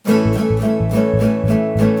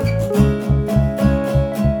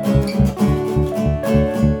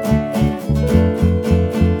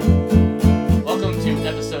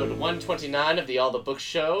All the Book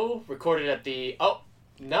Show, recorded at the... Oh,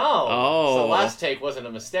 no! Oh. So last take wasn't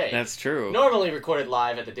a mistake. That's true. Normally recorded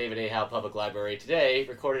live at the David A. Howe Public Library. Today,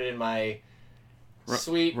 recorded in my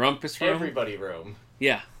sweet Rumpus room? everybody room.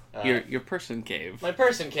 Yeah. Your person cave. My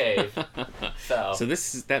person cave. So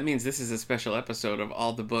that means this is a special episode of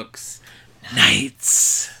All the Books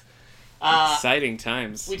Nights. Exciting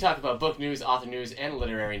times. We talk about book news, author news, and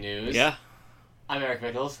literary news. Yeah. I'm Eric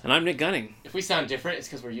Mickles. And I'm Nick Gunning. If we sound different, it's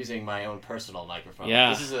because we're using my own personal microphone. Yeah.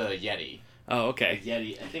 This is a Yeti. Oh, okay. A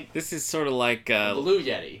Yeti, I think. This is sort of like... Blue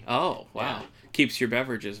Yeti. Oh, wow. Yeah. Keeps your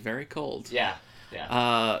beverages very cold. Yeah.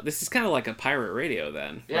 Yeah. This is kind of like a pirate radio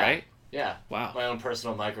then, Yeah. right? Yeah. Wow. My own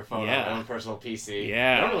personal microphone, Yeah. my own personal PC.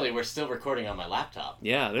 Yeah. Normally, we're still recording on my laptop.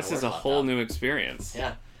 Yeah, this My is a work whole laptop. new experience.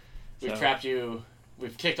 Yeah. We've So- trapped you.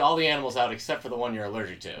 We've kicked all the animals out except for the one you're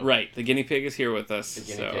allergic to. Right. The guinea pig is here with us. The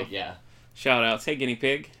guinea pig, yeah. Shout outs. Hey, guinea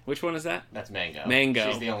pig. Which one is that? That's Mango. Mango.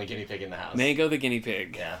 She's the only guinea pig in the house. Mango the guinea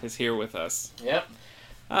pig Yeah. is here with us. Yep.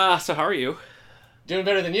 So how are you? Doing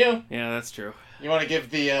better than you. Yeah, that's true. You want to give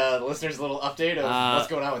the listeners a little update of what's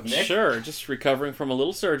going on with Nick? Sure. Just recovering from a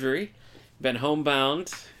little surgery. Been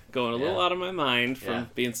homebound. Going a little Yeah. out of my mind from Yeah.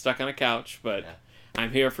 being stuck on a couch. But Yeah.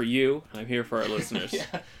 I'm here for you. I'm here for our listeners. Yeah.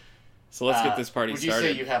 So let's get this party would you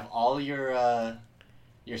started. say you have all your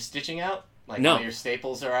stitching out? Like No. all your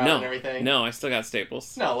staples are out No. and everything? No, I still got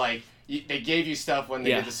staples. No, like they gave you stuff when they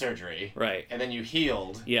Yeah. did the surgery. Right. And then you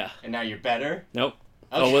healed. Yeah. And now you're better? Nope.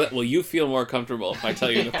 Okay. Oh, well, you feel more comfortable if I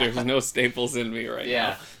tell you that Yeah. there's no staples in me right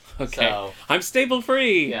Yeah. now. Okay. So, I'm staple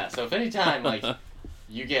free. yeah, so if any time, like,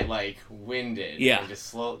 you get, like, winded, Yeah.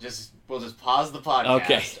 we'll just pause the podcast.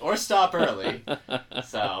 Okay. Or stop early.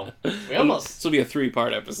 So, we almost... This will be a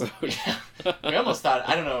 3-part episode. We almost thought,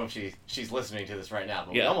 I don't know if she's listening to this right now,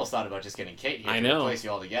 but we Yeah. almost thought about just getting Kate here I to know. replace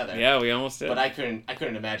you all together. Yeah, we almost did. But I couldn't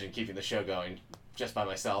imagine keeping the show going just by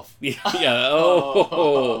myself. Yeah.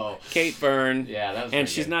 Oh, Kate Byrne. Yeah, that was And pretty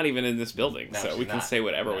she's good. not even in this building, No, so she's we can not. say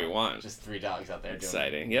whatever we No, want. Just 3 dogs out there doing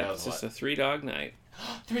Exciting. who Yeah, knows it's just what. a 3-dog night.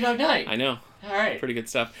 3-dog night! I know. All right. Pretty good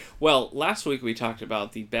stuff. Well, last week we talked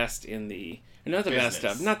about the best in the... Not the best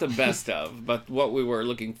Business. of. Not the best of, but what we were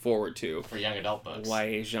looking forward to. For young adult books.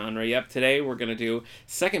 YA genre. Yep, today we're going to do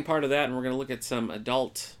second part of that, and we're going to look at some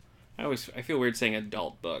adult... I feel weird saying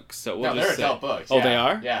adult books, so we'll No, just they're say... adult books. Oh, yeah. they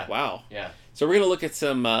are? Yeah. Wow. Yeah. So we're going to look at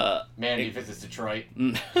some... Mandy Visits Detroit.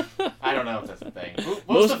 I don't know if that's a thing. What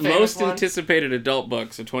was most the famous one? anticipated adult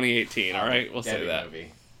books of 2018, all right? We'll say Debbie that.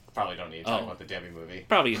 Movie. Probably don't need to talk about the Debbie movie.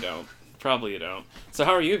 Probably you don't. So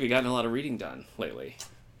how are you? Have you gotten a lot of reading done lately?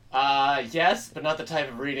 Yes, but not the type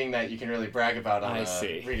of reading that you can really brag about on I a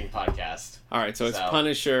see. reading podcast. All right, so it's So-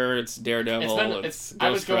 Punisher, it's Daredevil, I was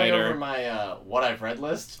Ghost going Rider. over my what I've read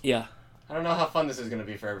list. Yeah. I don't know how fun this is going to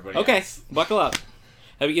be for everybody Okay, else. buckle up.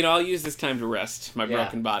 I'll use this time to rest my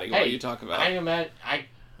broken body while you talk about it.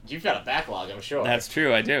 You've got a backlog, I'm sure. That's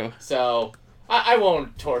true, I do. So, I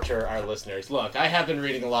won't torture our listeners. Look, I have been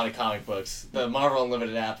reading a lot of comic books. The Marvel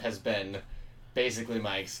Unlimited app has been basically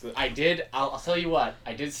my I'll tell you what,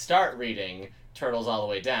 I did start reading Turtles All the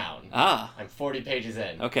Way Down. Ah, I'm 40 pages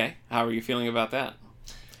in. okay. How are you feeling about that?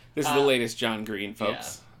 This is the latest John Green,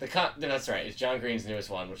 folks. Yeah. That's right. It's John Green's newest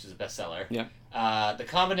one, which is a bestseller. Yeah. The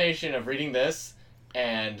combination of reading this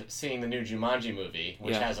and seeing the new Jumanji movie,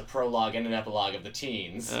 which Yeah. has a prologue and an epilogue of the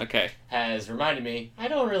teens, Okay. has reminded me I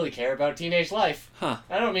don't really care about teenage life. Huh.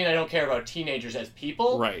 I don't mean I don't care about teenagers as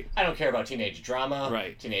people. Right. I don't care about teenage drama.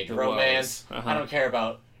 Right. Teenage The romance. woes. Uh-huh. I don't care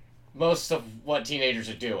about most of what teenagers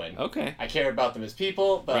are doing. Okay. I care about them as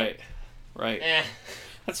people, but Right. eh.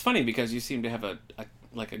 That's funny because you seem to have a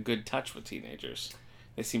good touch with teenagers.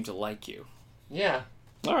 They seem to like you. Yeah.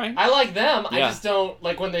 All right. I like them. I Yeah. just don't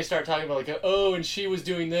like when they start talking about and she was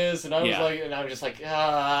doing this, and I was just like,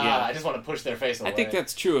 Yeah. I just want to push their face away. I think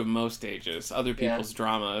that's true of most ages. Other people's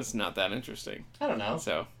drama is not that interesting. I don't know.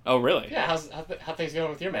 So, oh really? Yeah, how things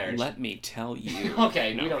going with your marriage? Let me tell you.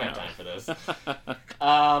 Okay, No, we don't no. have time for this.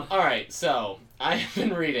 All right, so I've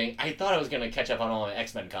been reading. I thought I was gonna catch up on all my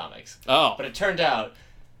X-Men comics, Oh. but it turned out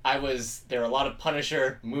there are a lot of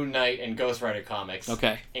Punisher, Moon Knight, and Ghost Rider comics.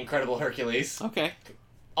 Okay. Incredible Hercules. Okay.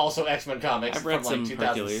 Also X-Men comics I've read from some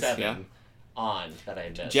 2007 Hercules, on that I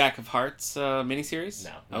had missed. Jack of Hearts miniseries?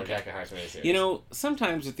 No, Okay. Jack of Hearts miniseries. You know,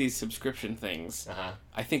 sometimes with these subscription things, Uh-huh.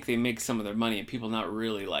 I think they make some of their money and people not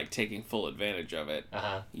really taking full advantage of it.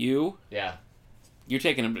 Uh-huh. You're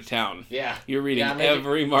taking them to town. Yeah. You're reading Yeah, maybe-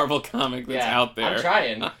 every Marvel comic that's out there. I'm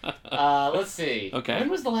trying. Let's see. Okay. When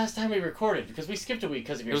was the last time we recorded? Because we skipped a week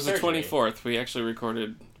because of It your was surgery. the 24th. We actually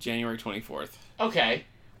recorded January 24th. Okay.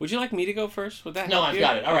 Would you like me to go first? Would that No, help I've you?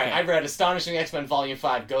 got it. All right. Okay. I've read Astonishing X-Men Volume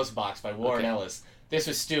 5 Ghost Box by Warren Okay. Ellis. This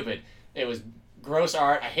was stupid. It was gross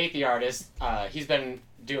art. I hate the artist. He's been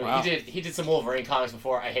doing. Wow. He did some Wolverine comics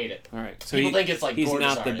before. I hate it. All right. So People think it's like he's gorgeous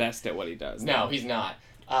not art. the best at what he does. No, he's not.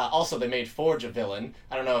 Also, they made Forge a villain.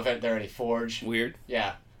 I don't know if there are any Forge. Weird.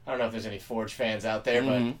 Yeah, I don't know if there's any Forge fans out there,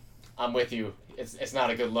 but I'm with you. It's not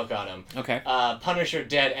a good look on him. Okay. Punisher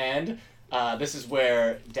Dead End. This is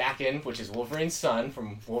where Daken, which is Wolverine's son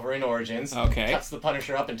from Wolverine Origins, cuts the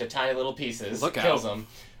Punisher up into tiny little pieces, kills him.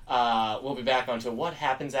 We'll be back onto what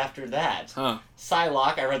happens after that.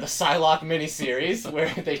 Psylocke. I read the Psylocke miniseries where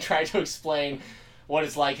they try to explain what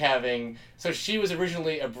it's like having. So she was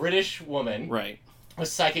originally a British woman, right, with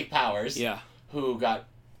psychic powers. Yeah. Who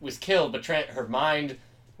was killed, but her mind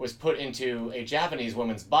was put into a Japanese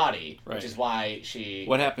woman's body, which is why she.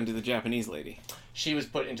 What happened to the Japanese lady? She was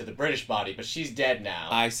put into the British body, but she's dead now.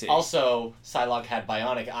 I see. Also, Psylocke had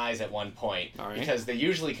bionic eyes at one point because they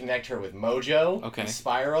usually connect her with Mojo and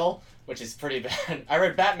Spiral, which is pretty bad. I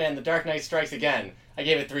read Batman: The Dark Knight Strikes Again. I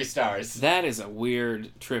gave it 3 stars. That is a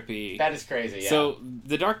weird, trippy. That is crazy. Yeah. So,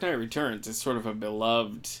 The Dark Knight Returns is sort of a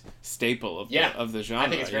beloved staple of the genre. I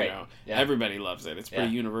think it's great. You know? Everybody loves it. It's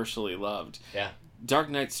pretty universally loved. Yeah. Dark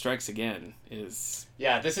Knight Strikes Again is...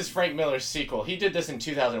 Yeah, this is Frank Miller's sequel. He did this in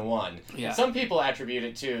 2001. Yeah. Some people attribute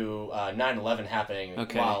it to 9/11 happening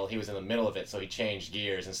while he was in the middle of it, so he changed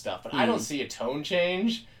gears and stuff. But I don't see a tone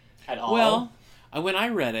change at all. Well, when I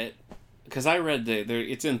read it, because I read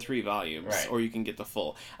it's in 3 volumes, or you can get the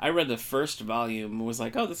full. I read the first volume and was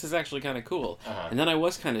like, oh, this is actually kind of cool. And then I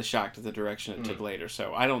was kind of shocked at the direction it took later,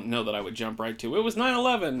 so I don't know that I would jump right to, it was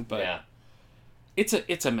 9/11, but... Yeah.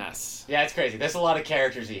 It's a mess. Yeah, it's crazy. There's a lot of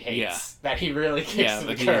characters he hates that he really kicks to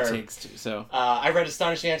the curb. He takes to. So I read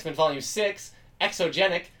Astonishing X-Men Volume 6,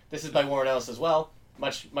 Exogenic. This is by Warren Ellis as well.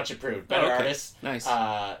 Much approved. Better artist. Nice.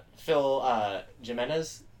 Phil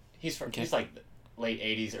Jimenez. He's like late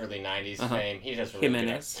 80s, early 90s fame. He does really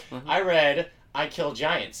good art. I read I Kill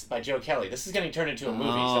Giants by Joe Kelly. This is getting turned into a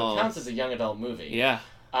movie, so it counts as a young adult movie. Yeah.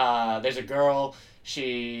 There's a girl.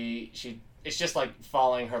 It's just like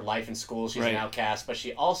following her life in school. She's an outcast, but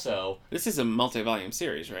she also... This is a multi-volume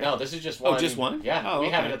series, right? No, this is just one. Oh, just one? Yeah, we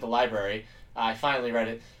have it at the library. I finally read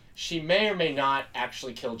it. She may or may not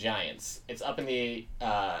actually kill giants. It's up in the...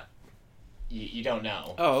 You don't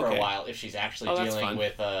know for a while if she's actually dealing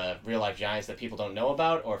with real-life giants that people don't know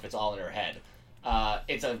about, or if it's all in her head.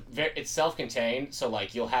 It's self-contained, so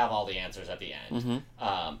like you'll have all the answers at the end.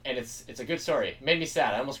 And it's a good story. It made me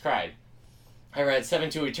sad. I almost cried. I read Seven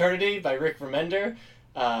to Eternity by Rick Remender.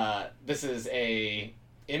 This is a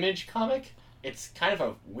Image comic. It's kind of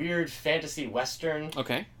a weird fantasy western.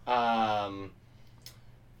 Okay. And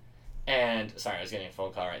sorry, I was getting a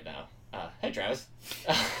phone call right now. Hey, Travis.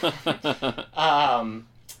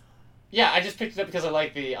 Yeah, I just picked it up because I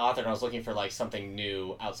like the author and I was looking for like something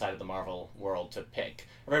new outside of the Marvel world to pick.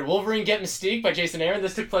 I read Wolverine Get Mystique by Jason Aaron.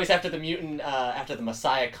 This took place after the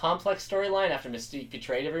Messiah Complex storyline, after Mystique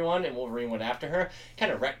betrayed everyone and Wolverine went after her.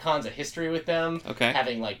 Kind of retcons a history with them. Okay.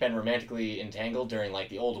 Having like been romantically entangled during like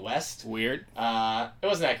the Old West. Weird. It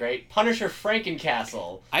wasn't that great. Punisher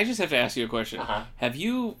Frankencastle. I just have to ask you a question. Have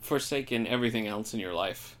you forsaken everything else in your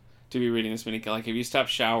life to be reading this mini? Like, have you stopped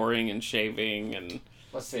showering and shaving and...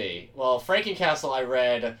 Let's see. Well, Frankencastle I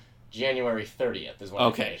read January 30th is when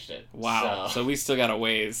I finished it. Wow. So we still got a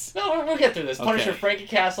ways. No, we'll get through this. Punisher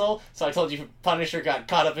Frankencastle. So I told you Punisher got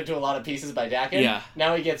cut up into a lot of pieces by Daken. Yeah.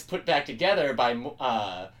 Now he gets put back together by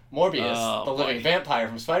Morbius, the living vampire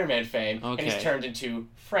from Spider-Man fame, and he's turned into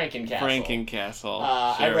Frankencastle.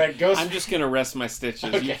 Frankencastle. Sure. I read Ghost... I'm just going to rest my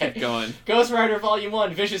stitches. You keep going. Ghost Rider Volume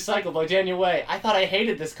 1, Vicious Cycle by Daniel Way. I thought I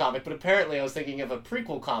hated this comic, but apparently I was thinking of a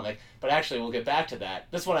prequel comic, but actually we'll get back to that.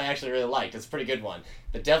 This one I actually really liked. It's a pretty good one.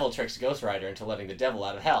 The devil tricks Ghost Rider into letting the devil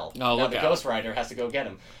out of hell. Oh, now the Ghost Rider has to go get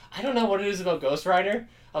him. I don't know what it is about Ghost Rider.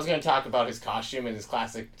 I was going to talk about his costume and his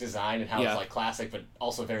classic design and how it's like classic but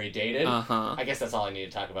also very dated. I guess that's all I need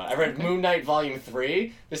to talk about. I read Moon Knight Volume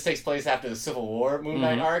 3. This takes place after the Civil War Moon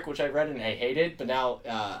Knight arc, which I read and I hated, but now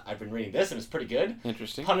I've been reading this and it's pretty good.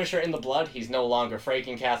 Interesting. Punisher in the Blood. He's no longer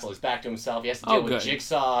Frankencastle. He's back to himself. He has to deal with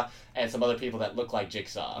Jigsaw and some other people that look like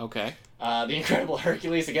Jigsaw. Okay. The Incredible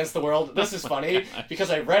Hercules Against the World. This is funny because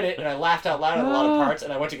I read it and I laughed out loud at a lot of parts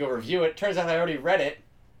and I went to go review it. Turns out I already read it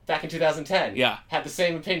back in 2010. Yeah. Had the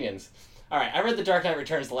same opinions. All right, I read The Dark Knight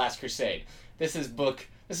Returns: The Last Crusade. This is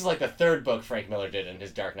like the third book Frank Miller did in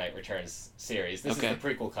his Dark Knight Returns series. This is the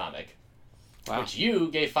prequel comic, which you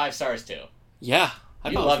gave 5 stars to. Yeah,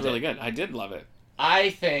 I thought it was really good. I did love it. I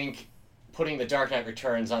think putting The Dark Knight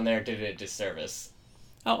Returns on there did it a disservice.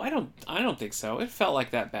 Oh, I don't think so. It felt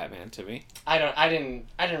like that Batman to me. I didn't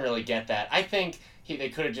really get that. I think they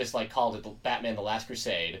could have just like called it Batman: The Last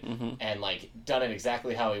Crusade and like done it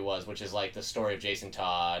exactly how he was, which is like the story of Jason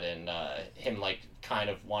Todd and him like kind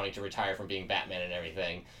of wanting to retire from being Batman and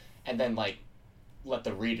everything, and then like let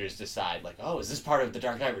the readers decide like, oh, is this part of the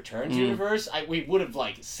Dark Knight Returns universe? We would have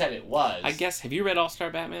like said it was. I guess, have you read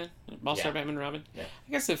All-Star Batman? All-Star Batman and Robin? Yeah.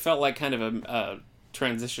 I guess it felt like kind of a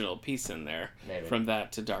transitional piece in there. Maybe. From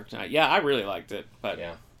that to Dark Knight. Yeah, I really liked it, but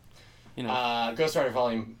you know. Ghost Rider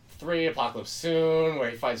Volume 3, Apocalypse Soon,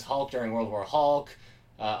 where he fights Hulk during World War Hulk.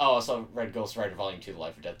 Also read Ghost Rider Volume 2, The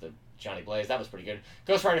Life or Death of Johnny Blaze. That was pretty good.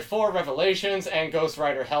 Ghost Rider 4, Revelations, and Ghost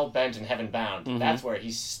Rider Hellbent and Heaven Bound. That's where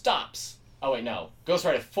he stops. Oh, wait, no. Ghost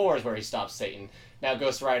Rider 4 is where he stops Satan. Now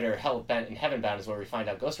Ghost Rider Hellbent and Heaven Bound is where we find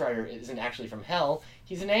out Ghost Rider isn't actually from hell.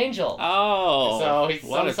 He's an angel. Oh, so he's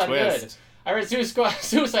what a twist. Good. I read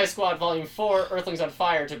Suicide Squad Volume 4, Earthlings on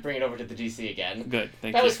Fire, to bring it over to the DC again. Good,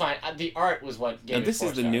 thank you. That was fine. The art was what gave it 4 this is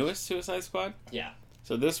stars. the newest Suicide Squad? Yeah.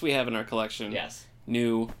 So this we have in our collection. Yes.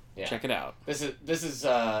 New. Yeah. Check it out. This is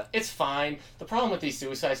it's fine. The problem with these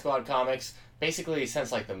Suicide Squad comics, basically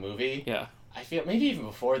since like the movie, I feel maybe even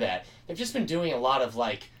before that, they've just been doing a lot of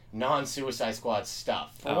like non-Suicide Squad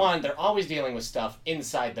stuff. For one, they're always dealing with stuff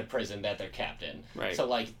inside the prison that they're kept in. Right. So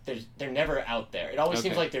like they're never out there. It always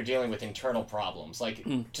seems like they're dealing with internal problems. Like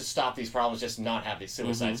to stop these problems, just not have the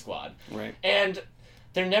Suicide Squad. Right. And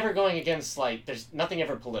they're never going against like there's nothing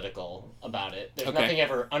ever political about it. There's nothing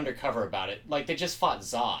ever undercover about it. Like they just fought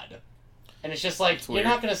Zod. And it's just like, you're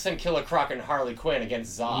not going to send Killer Croc and Harley Quinn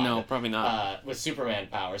against Zod. No, probably not. With Superman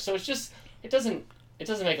powers. So it's just, it doesn't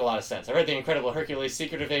make a lot of sense. I read The Incredible Hercules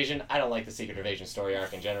Secret Invasion. I don't like the Secret Invasion story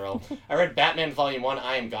arc in general. I read Batman Volume 1,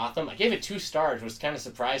 I Am Gotham. I gave it 2 stars, which kind of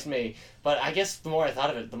surprised me. But I guess the more I thought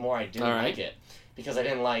of it, the more I didn't like it. Because I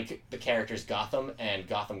didn't like the characters Gotham and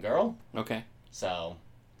Gotham Girl. Okay. So,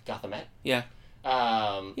 Gothamette. Yeah.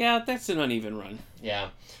 Yeah, that's an uneven run. Yeah.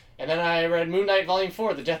 And then I read Moon Knight Volume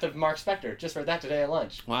 4, The Death of Mark Spector. Just read that today at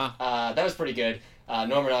lunch. Wow. That was pretty good.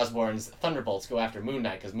 Norman Osborn's Thunderbolts go after Moon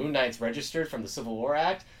Knight, because Moon Knight's registered from the Civil War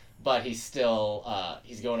Act, but he's still,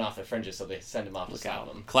 he's going off the fringes, so they send him off to stop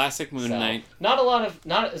him. Classic Moon Knight.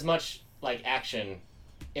 Not as much, like, action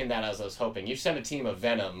in that as I was hoping. You send a team of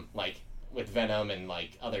Venom, like, with Venom and,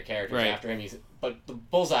 like, other characters after him. But the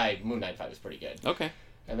Bullseye Moon Knight fight was pretty good. Okay.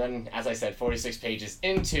 And then, as I said, 46 pages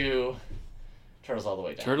into Turtles All the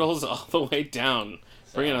Way Down. Turtles All the Way Down.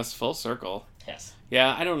 Bringing us full circle. Yes.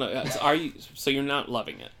 Yeah, I don't know. So you're not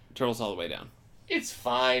loving it? Turtles All the Way Down. It's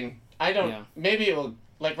fine. I don't... Yeah. Maybe it will...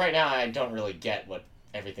 Like, right now, I don't really get what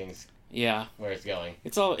everything's... Yeah. Where it's going.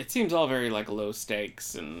 It seems all very, like, low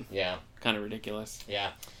stakes and... Yeah. Kind of ridiculous.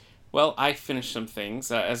 Yeah. Well, I finished some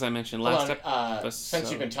things. As I mentioned last episode... Since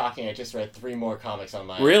you've been talking, I just read 3 more comics on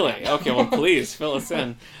my... Really? Okay, well, please, fill us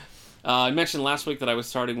in. I mentioned last week that I was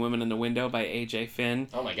starting Women in the Window by A.J. Finn.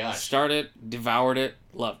 Oh my gosh. Started, devoured it,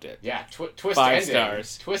 loved it. Yeah, twist 5 ending.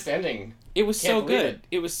 stars. Twist ending. It was so good.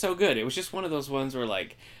 It was so good. It was just one of those ones where,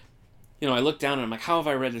 like, you know, I looked down and I'm like, how have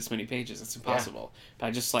I read this many pages? It's impossible. Yeah. But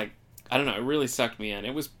I just, like, I don't know, it really sucked me in.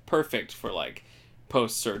 It was perfect for, like,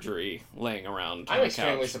 post-surgery laying around I'm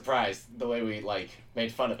extremely surprised the way we, like,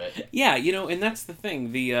 made fun of it. Yeah, you know, and that's the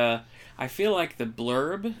thing. I feel like the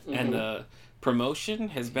blurb and the promotion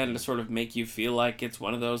has been to sort of make you feel like it's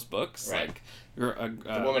one of those books, like you're a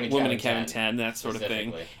Woman in Cabin 10, that sort of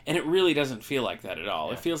thing. And it really doesn't feel like that at all.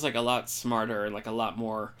 Yeah. It feels like a lot smarter and like a lot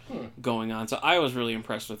more going on. So I was really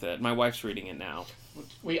impressed with it. My wife's reading it now.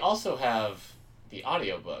 We also have the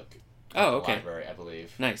audiobook in the library, I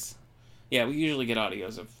believe. Nice. Yeah, we usually get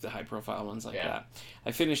audios of the high-profile ones like that.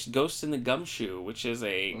 I finished Ghost in the Gumshoe, which is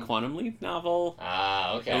a Quantum Leap novel.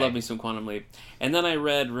 Ah, okay. I love me some Quantum Leap. And then I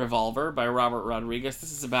read Revolver by Robert Rodriguez.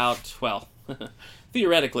 This is about, well,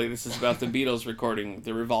 theoretically, this is about the Beatles recording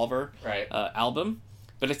the Revolver album.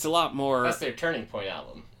 But it's a lot more... That's their turning point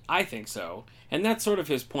album. I think so. And that's sort of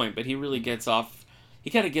his point, but he really gets off... He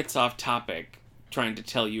kind of gets off topic trying to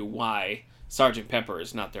tell you why Sgt. Pepper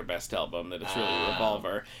is not their best album, that it's really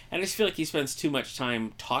Revolver. And I just feel like he spends too much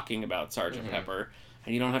time talking about Sgt. Pepper,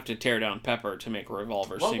 and you don't have to tear down Pepper to make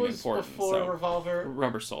Revolver seem important. What was before Revolver?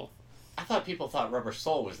 Rubber Soul. I thought people thought Rubber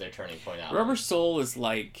Soul was their turning point album. Rubber Soul is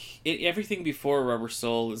like... everything before Rubber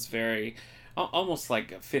Soul is very... almost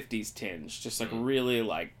like a 50s tinge. Just like really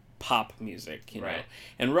like pop music, you know.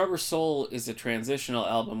 And Rubber Soul is a transitional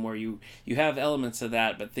album where you have elements of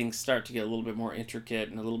that, but things start to get a little bit more intricate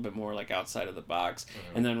and a little bit more like outside of the box.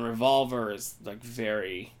 And then Revolver is like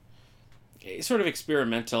very sort of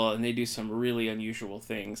experimental, and they do some really unusual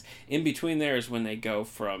things. In between there is when they go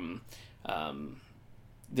from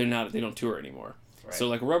they don't tour anymore. Right. So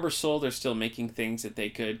like Rubber Soul, they're still making things that they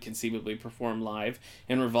could conceivably perform live.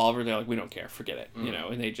 In Revolver, they're like, we don't care, forget it, you know,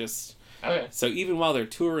 and they just... Okay. So even while they're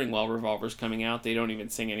touring, while Revolver's coming out, they don't even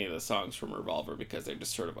sing any of the songs from Revolver because they're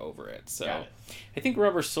just sort of over it. So I think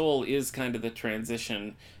Rubber Soul is kind of the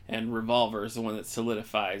transition, and Revolver is the one that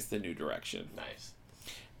solidifies the new direction. Nice.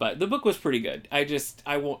 But the book was pretty good.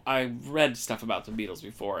 I read stuff about the Beatles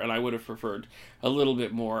before, and I would have preferred a little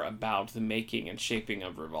bit more about the making and shaping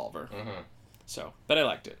of Revolver. Mm-hmm. So, but I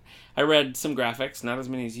liked it. I read some graphics, not as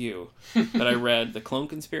many as you, but I read The Clone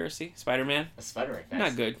Conspiracy, Spider-Man. Spider-Man. Nice.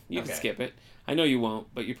 Not good. You can skip it. I know you won't,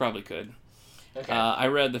 but you probably could. Okay. I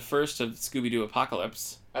read the first of Scooby-Doo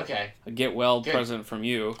Apocalypse. Okay. A get well present from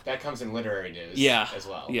you. That comes in literary news. Yeah. As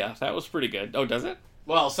well. Yeah, that was pretty good. Oh, does it?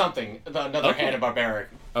 Well, something. Another Hanna-Barbera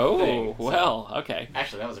thing, well, okay.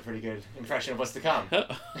 Actually, that was a pretty good impression of what's to come.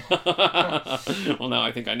 Well, now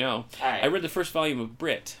I think I know. All right. I read the first volume of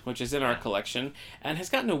Brit, which is in our collection, and has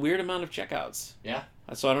gotten a weird amount of checkouts. Yeah?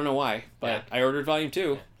 So I don't know why, but I ordered volume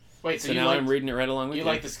 2. Yeah. Wait, so now I'm reading it right along with you. You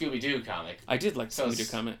like the Scooby-Doo comic? I did like the Scooby-Doo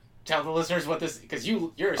comic. Tell the listeners what this... Because you're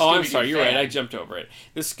a Scooby-Doo Oh, I'm sorry. fan. You're right. I jumped over it.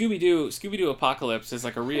 The Scooby-Doo Apocalypse is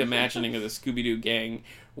like a reimagining of the Scooby-Doo gang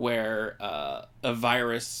where a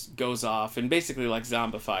virus goes off and basically like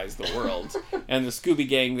zombifies the world. And the Scooby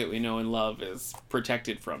gang that we know and love is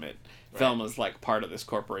protected from it. Right. Velma's like part of this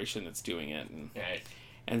corporation that's doing it.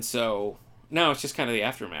 And so... now it's just kind of the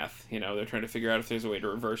aftermath. You know, they're trying to figure out if there's a way to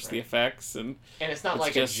reverse the effects. And it's not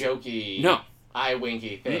like just a jokey... No.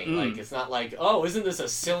 eye-winky thing. Mm-mm. Like, it's not like, oh, isn't this a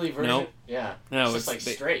silly version? Nope. Yeah. No, it's just like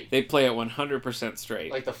straight. They play it 100% straight.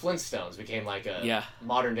 Like the Flintstones became like a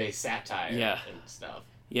modern-day satire and stuff.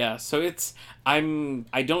 Yeah, so it's... I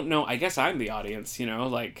don't know, I guess I'm the audience, you know?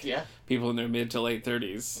 Like, people in their mid to late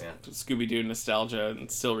 30s. Yeah. Scooby-Doo nostalgia and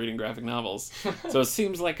still reading graphic novels. So it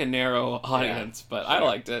seems like a narrow audience, but I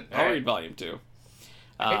liked it. I'll read volume 2.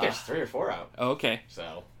 I think there's 3 or 4 out. Okay.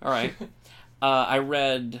 So. All right. I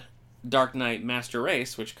read... Dark Knight Master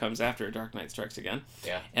Race, which comes after Dark Knight Strikes Again.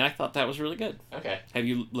 Yeah. And I thought that was really good. Okay. Have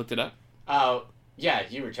you looked it up? Yeah,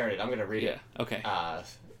 you returned it. I'm going to read it. Yeah, okay.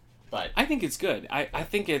 But I think it's good. I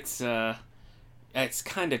think it's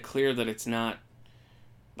kind of clear that it's not,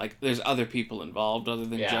 like, there's other people involved other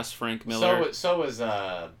than just Frank Miller. So was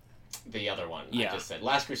the other one I just said.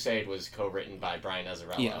 Last Crusade was co-written by Brian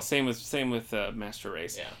Azzarello. Yeah, same with Master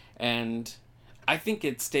Race. Yeah. And I think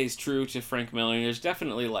it stays true to Frank Miller. There's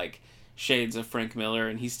definitely, like, shades of Frank Miller,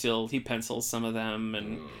 and he pencils some of them,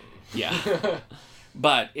 and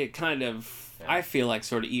but it kind of I feel like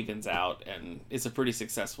sort of evens out, and it's a pretty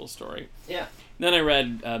successful story. Yeah. Then I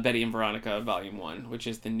read Betty and Veronica Volume 1, which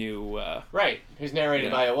is the new who's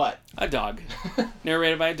narrated by a what? A dog.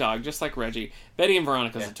 Narrated by a dog, just like Reggie. Betty and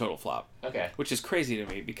Veronica's a total flop. Okay. Which is crazy to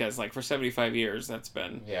me because, like, for 75 years that's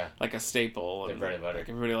been like a staple, and bread and butter. Like,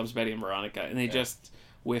 everybody loves Betty and Veronica, and they just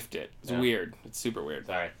whiffed it. It's weird. It's super weird.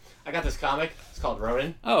 Sorry. I got this comic. It's called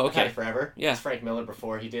Ronin. Oh, okay. I've had it forever. Yeah. It's Frank Miller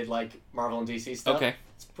before he did, like, Marvel and DC stuff. Okay.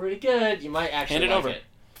 It's pretty good. You might actually Hand it like over. it.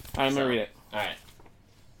 All right, I'm going to read it. All right.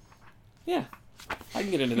 Yeah. I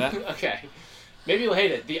can get into that. Okay. Maybe you'll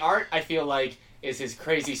hate it. The art, I feel like, is his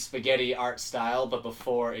crazy spaghetti art style, but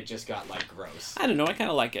before it just got, like, gross. I don't know. I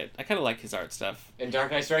kind of like it. I kind of like his art stuff. And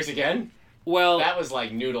Dark Knight Strikes Again? Well, that was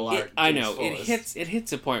like noodle art. I know it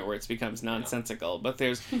hits a point where it becomes nonsensical, but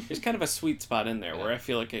there's kind of a sweet spot in there where I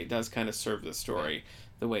feel like it does kind of serve the story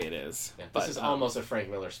the way it is. Yeah. But, this is almost a Frank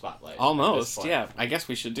Miller spotlight. Almost, yeah. I guess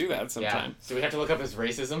we should do that sometime. Yeah. So we have to look up his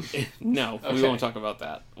racism? No, we won't talk about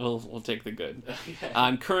that. We'll take the good. Okay.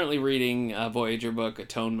 I'm currently reading a Voyager book,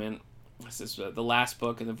 Atonement. This is the last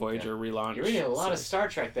book in the Voyager relaunch. You're reading a lot of Star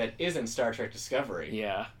Trek that isn't Star Trek Discovery.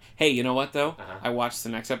 Yeah. Hey, you know what, though? I watched the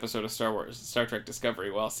next episode of Star Trek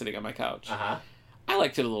Discovery while sitting on my couch. I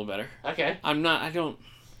liked it a little better. Okay.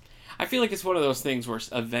 I feel like it's one of those things where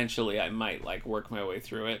eventually I might, like, work my way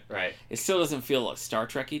through it. Right. It still doesn't feel like Star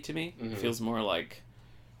Trek-y to me. Mm-hmm. It feels more like...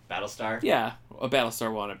 Battlestar? Yeah, a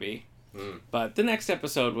Battlestar wannabe. But the next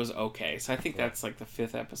episode was okay, so I think that's like the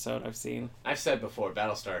 5th episode I've seen. I've said before,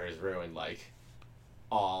 Battlestar has ruined like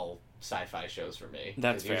all sci-fi shows for me.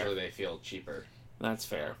 That's fair. Usually they feel cheaper. That's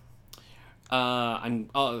fair.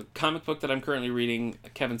 A comic book that I'm currently reading,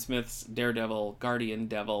 Kevin Smith's Daredevil, Guardian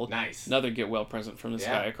Devil. Nice. Another get well present from this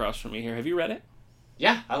guy across from me here. Have you read it?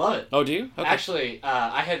 Yeah, I love it. Oh, do you? Okay. Actually,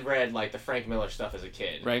 I had read like the Frank Miller stuff as a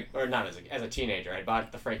kid. Right. Or not as a teenager. I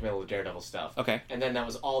bought the Frank Miller Daredevil stuff. Okay. And then that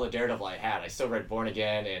was all the Daredevil I had. I still read Born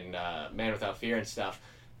Again and Man Without Fear and stuff.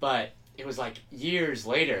 But it was like years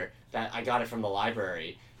later that I got it from the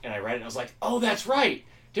library and I read it and I was like, oh, that's right.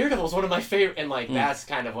 Daredevil's one of my favorite. And like that's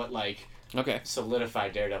kind of what like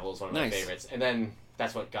solidified Daredevil as one of my favorites. And then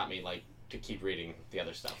that's what got me like to keep reading the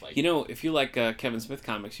other stuff. Like, you know, if you like Kevin Smith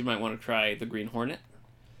comics, you might want to try The Green Hornet.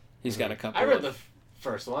 He's got a couple. I read the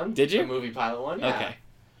first one. Did you? The movie pilot one. Yeah. Okay.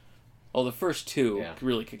 Well, the first two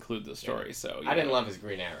really conclude the story. Yeah. So I didn't love his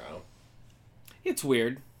Green Arrow. It's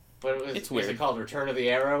weird. But it's weird. Was it called Return of the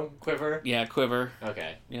Arrow? Quiver? Yeah, Quiver.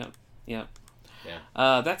 Okay. Yeah. Yeah.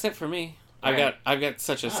 That's it for me. I've got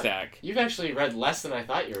such a stack. You've actually read less than I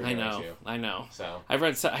thought you were going to. I know. So I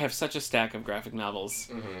have such a stack of graphic novels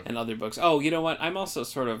and other books. Oh, you know what? I'm also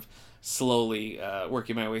sort of slowly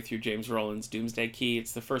working my way through James Rowland's Doomsday Key.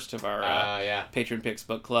 It's the first of our Patron Picks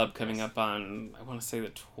book club coming up on, I want to say,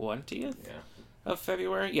 the 20th of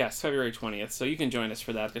February. Yes, February 20th. So you can join us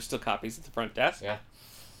for that. There's still copies at the front desk. Yeah.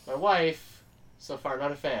 My wife, so far,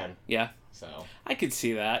 not a fan. Yeah. So I could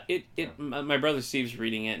see that. My brother Steve's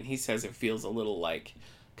reading it, and he says it feels a little like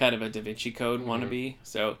kind of a Da Vinci Code wannabe.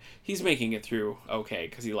 So he's making it through okay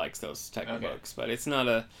because he likes those type of books. But it's not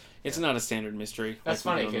a standard mystery. That's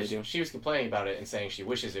funny because she was complaining about it and saying she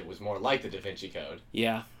wishes it was more like the Da Vinci Code.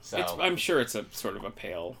 Yeah. So I'm sure it's a sort of a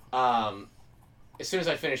pale. As soon as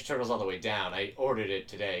I finished Turtles All the Way Down, I ordered it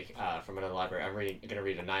today from another library. I'm going to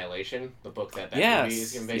read Annihilation, the book that movie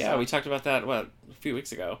is going to be based on. Yeah, we talked about that, a few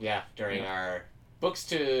weeks ago. Yeah, during our Books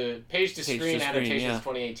to Page to Screen Adaptations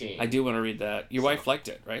 2018. I do want to read that. Your wife liked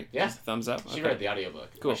it, right? Yeah. Thumbs up? She read the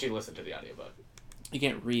audiobook. Cool. She listened to the audiobook. You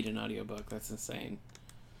can't read an audiobook. That's insane.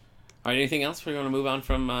 All right, anything else? We're going to move on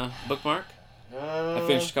from Bookmark? I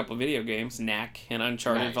finished a couple of video games, Knack and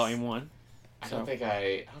Uncharted Volume 1. I don't think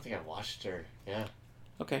I watched her. Yeah.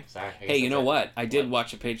 Okay. Sorry. Hey, you know what? I did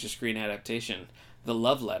watch a page-to-screen adaptation, The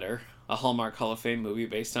Love Letter, a Hallmark Hall of Fame movie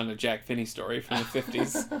based on a Jack Finney story from the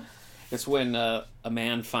 50s. It's when a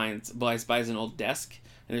man buys an old desk,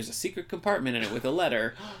 and there's a secret compartment in it with a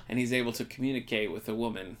letter, and he's able to communicate with a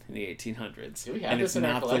woman in the 1800s. Do we have and this it's in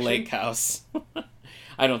our not the collection? Lake House.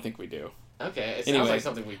 I don't think we do. Okay, it anyway, sounds like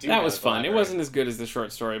something we do. That was fun. It wasn't as good as the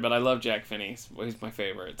short story, but I love Jack Finney. He's my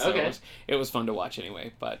favorite. So it was fun to watch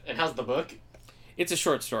anyway. But and how's the book? It's a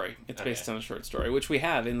short story. It's based on a short story, which we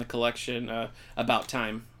have in the collection About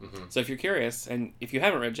Time. Mm-hmm. So if you're curious, and if you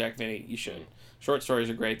haven't read Jack Finney, you should. Short stories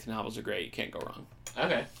are great. The novels are great. You can't go wrong.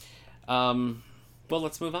 Okay. Well,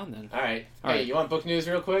 let's move on then. All right. Hey, you want book news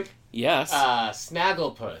real quick? Yes.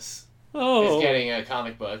 Snagglepuss is getting a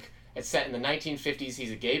comic book. It's set in the 1950s.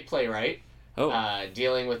 He's a gay playwright.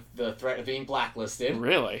 Dealing with the threat of being blacklisted.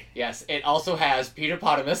 Really? Yes. It also has Peter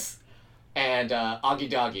Potamus and Augie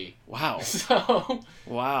Doggy. Wow. So.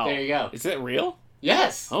 Wow. There you go. Is it real?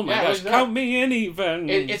 Yes. Oh my gosh! Count me in even.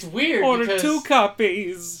 It's weird. Order because 2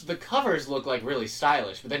 copies. The covers look like really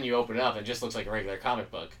stylish, but then you open it up and it just looks like a regular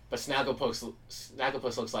comic book. But Snagglepuss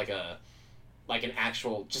looks like an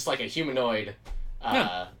actual, just like a humanoid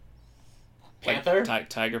panther. Like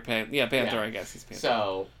tiger panther. Yeah, panther. Yeah. I guess he's panther.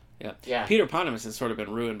 So. Yeah. Peter Potamus has sort of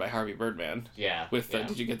been ruined by Harvey Birdman. Yeah. With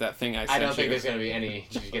did you get that thing I sent you? I don't think there's going to be any.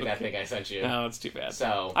 Did you get that thing I sent you? No, it's too bad.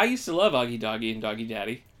 So I used to love Augie Doggy and Doggy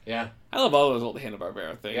Daddy. Yeah. I love all those old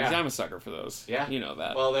Hanna-Barbera things. Yeah. I'm a sucker for those. Yeah. You know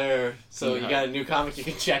that. Well, you got a new comic you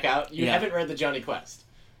can check out. You haven't read the Johnny Quest.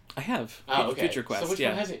 I have. Oh, okay. Future Quest. So which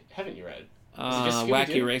one haven't you read?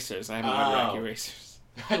 Wacky Racers. I haven't read Wacky Racers.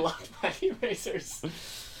 I loved Wacky Racers.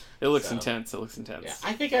 It looks intense. Yeah,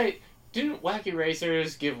 I think didn't Wacky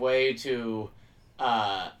Racers give way to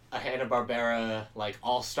a Hanna-Barbera like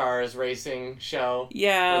All-Stars racing show.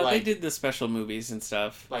 Yeah, they did the special movies and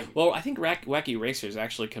stuff. Well, I think Wacky Racers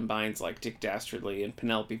actually combines like Dick Dastardly and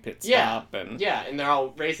Penelope Pitstop and they're all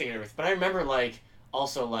racing and everything. But I remember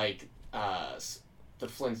also the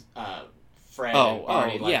Flint Fred and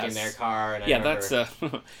Barney in their car and that's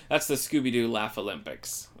the Scooby-Doo Laugh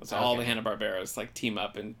Olympics. That's all the Hanna-Barberas team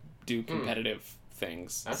up and do competitive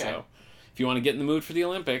things. Okay. So if you want to get in the mood for the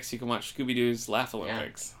Olympics, you can watch Scooby-Doo's Laugh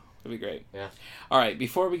Olympics. It'll be great. Yeah. All right,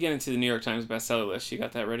 before we get into the New York Times bestseller list, you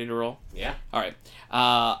got that ready to roll? Yeah. All right.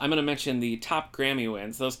 I'm going to mention the top Grammy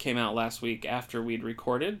wins. Those came out last week after we'd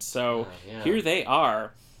recorded. So here they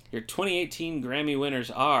are. Your 2018 Grammy winners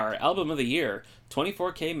are Album of the Year,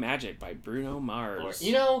 24K Magic by Bruno Mars.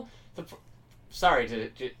 The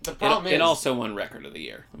problem is... It also won Record of the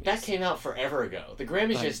Year. That came out forever ago. The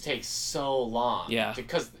Grammys just take so long. Yeah.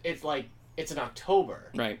 Because it's in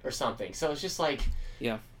October. Right. Or something. So it's just like...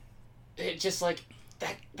 Yeah. It just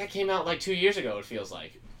that came out 2 years ago, it feels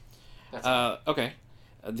like. Okay.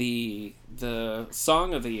 The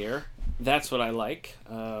Song of the Year, That's What I Like.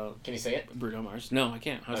 Can you say it? Bruno Mars. No, I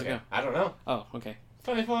can't. How's it go? I don't know. Oh, okay.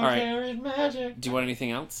 24 Karat Magic. Do you want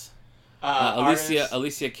anything else?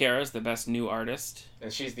 Alicia Cara is the best new artist.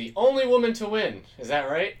 And she's the only woman to win. Is that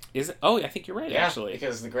right? Is it? Oh, I think you're right, actually.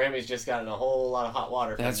 Because the Grammys just got in a whole lot of hot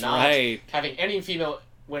water for That's not right. having any female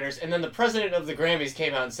winners, and then the president of the Grammys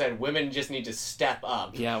came out and said women just need to step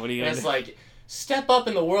up. Yeah, what are you gonna do? It's like, step up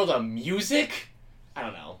in the world of music? I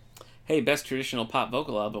don't know. Hey, Best Traditional Pop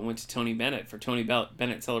Vocal Album went to Tony Bennett for Tony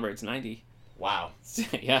Bennett Celebrates 90. Wow.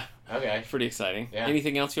 Yeah. Okay. Pretty exciting. Yeah.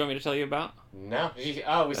 Anything else you want me to tell you about? No.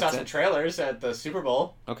 Oh, we saw some trailers at the Super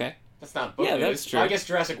Bowl. Okay. That's not book news. That's true. Well, I guess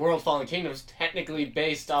Jurassic World Fallen Kingdom is technically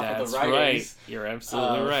based off of the writings. Right. You're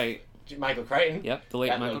absolutely right. Michael Crichton. Yep, the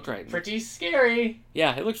late Michael Crichton. Pretty scary.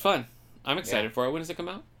 Yeah, it looked fun. I'm excited for it. When does it come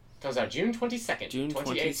out? Comes out June 22nd, June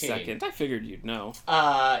 22nd. I figured you'd know.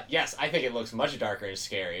 Yes, I think it looks much darker and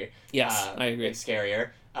scary. Yes, I agree. It's scarier.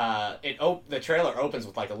 The trailer opens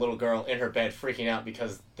with like a little girl in her bed freaking out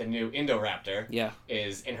because the new Indoraptor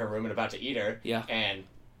is in her room and about to eat her. Yeah. And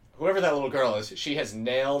whoever that little girl is, she has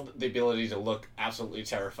nailed the ability to look absolutely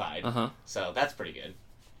terrified. So that's pretty good.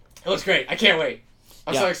 It looks great. I can't wait.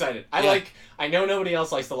 I'm so excited. I know nobody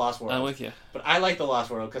else likes The Lost World. I'm with you. But I like The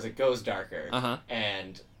Lost World because it goes darker.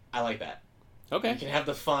 And I like that. Okay. You can have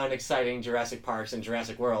the fun, exciting Jurassic Parks and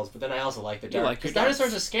Jurassic Worlds, but then I also like the dark. Because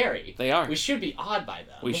dinosaurs are scary. They are. We should be awed by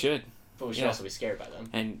them. We should. But we should also be scared by them.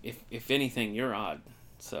 And if anything, you're odd.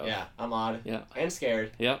 So. Yeah, I'm odd. Yeah. And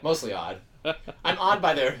scared. Yeah. Mostly odd. I'm odd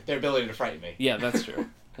by their ability to frighten me. Yeah, that's true.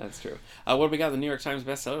 That's true. What do we got on the New York Times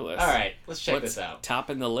bestseller list? All right, let's check this out.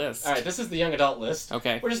 Topping the list. All right, this is the young adult list.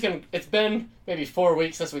 Okay. We're just gonna. It's been maybe 4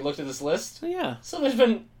 weeks since we looked at this list. Oh, yeah. So there's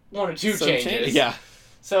been 1 or 2 changes. Yeah.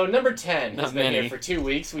 So number 10 has been many. here for 2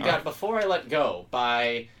 weeks. We got Before I Let Go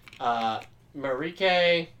by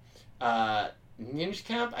Marieke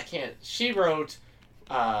Nijkamp. I can't. She wrote.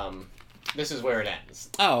 This Is Where It Ends.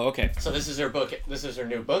 Oh, okay. So this is her book. This is her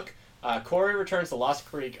new book. Corey returns to Lost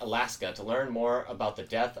Creek, Alaska, to learn more about the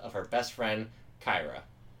death of her best friend, Kyra.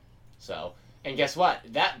 So, and guess what?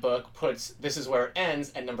 That book puts This Is Where It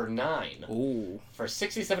Ends at number 9. Ooh. For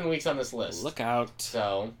 67 weeks on this list. Look out.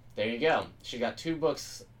 So, there you go. She got 2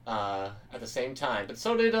 books at the same time. But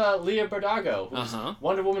so did Leah Bardago, whose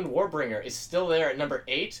Wonder Woman Warbringer is still there at number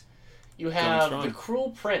 8. You have The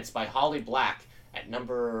Cruel Prince by Holly Black at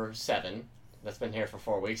number 7. That's been here for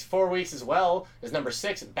 4 weeks. 4 weeks as well is number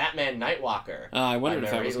 6, Batman Nightwalker. I wondered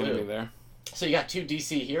if that was going to be there. So you got 2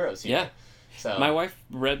 DC heroes here. Yeah. So my wife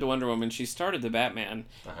read the Wonder Woman. She started the Batman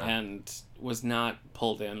and was not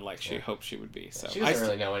pulled in like she hoped she would be. So she doesn't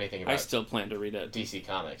really know anything about I still plan to read it. DC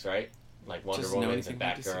Comics, right? Like Wonder Woman and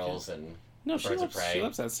Batgirls and Birds of Prey. She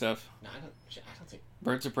loves that stuff. No, I don't think...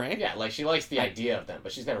 Birds of Prey? Yeah, like she likes the idea of them,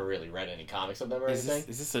 but she's never really read any comics of them or anything.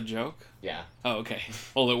 Is this a joke? Yeah. Oh, okay.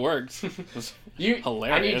 Well, it worked. It was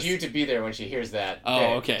hilarious. I need you to be there when she hears that.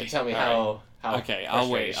 Oh, okay. To tell me how okay, I'll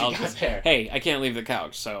wait. I'll just there. Hey, I can't leave the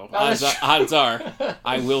couch, so odds are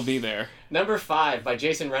I will be there. Number 5 by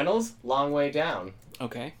Jason Reynolds, Long Way Down.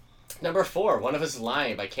 Okay. Number 4, One of Us is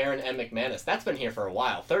Lying by Karen M. McManus. That's been here for a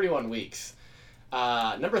while, 31 weeks.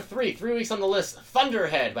 Number 3, 3 weeks on the list,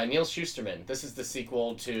 Thunderhead by Neil Shusterman. This is the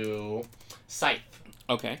sequel to Scythe.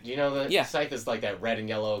 Okay. Do you know that Scythe is like that red and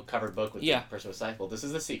yellow covered book with the person with Scythe? Well, this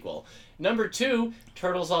is the sequel. Number 2,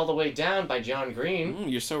 Turtles All the Way Down by John Green.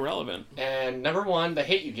 You're so relevant. And number 1, The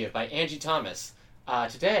Hate U Give by Angie Thomas.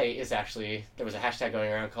 Today is actually, there was a hashtag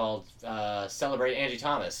going around called Celebrate Angie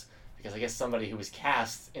Thomas. Because I guess somebody who was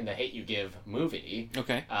cast in the Hate U Give movie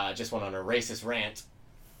just went on a racist rant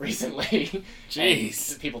recently.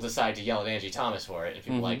 Jeez. And people decide to yell at Angie Thomas for it. And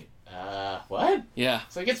people are like, what? Yeah.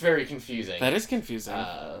 So it gets very confusing. That is confusing.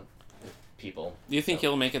 People. Do you think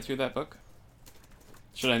he'll make it through that book?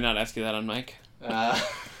 Should I not ask you that on mic? I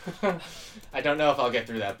don't know if I'll get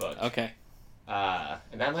through that book. Okay.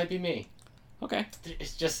 And that might be me. Okay.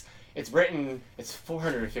 It's just... It's written, it's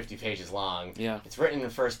 450 pages long. Yeah. It's written in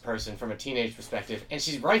first person from a teenage perspective, and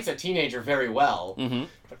she writes a teenager very well. Mm-hmm.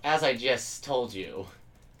 But as I just told you,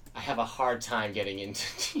 I have a hard time getting into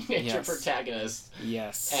teenager protagonists.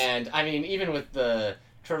 Yes. And, I mean, even with the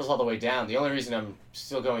Turtles All the Way Down, the only reason I'm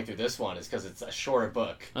still going through this one is because it's a shorter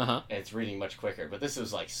book, and it's reading much quicker. But this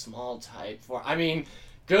was, like, small type. I mean,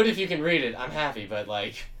 good if you can read it. I'm happy, but,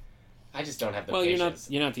 like... I just don't have the patience.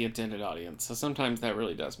 You're not the intended audience, so sometimes that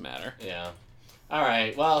really does matter. Yeah. All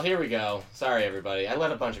right. Well, here we go. Sorry, everybody. I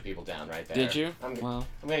let a bunch of people down right there. Did you? I'm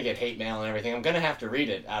gonna get hate mail and everything. I'm gonna have to read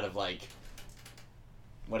it out of like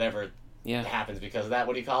whatever happens because of that.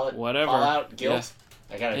 What do you call it? Whatever. Fallout, guilt.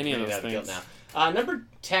 Yeah. I gotta read it out of guilt now. Number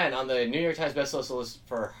 10 on the New York Times bestseller list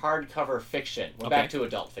for hardcover fiction. We're back to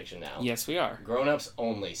adult fiction now. Yes, we are. Grown-ups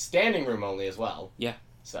only, standing room only as well. Yeah.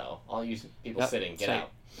 So all you people sitting, get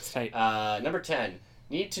out. It's tight. Number 10,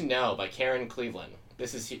 Need to Know by Karen Cleveland.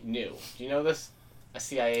 This is new. Do you know this? A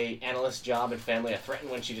CIA analyst job and family are threatened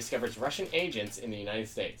when she discovers Russian agents in the United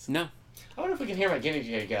States. No. I wonder if we can hear my guinea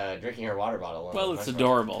pig drinking her water bottle. Well, it's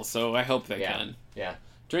adorable, so I hope they can. Yeah.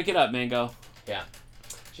 Drink it up, Mango. Yeah.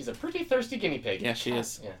 She's a pretty thirsty guinea pig. Yeah, she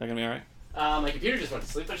is. Yeah. That gonna be all right? My computer just went to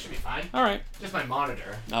sleep, but it should be fine. All right. Just my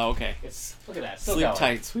monitor. Oh, okay. Look at that. Still Sleep going.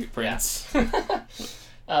 tight, sweet prince. Yeah.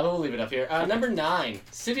 But we'll leave it up here. Number 9,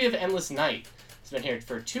 City of Endless Night. It's been here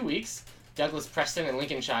for 2 weeks. Douglas Preston and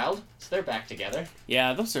Lincoln Child, so they're back together.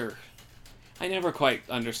 Yeah, those are... I never quite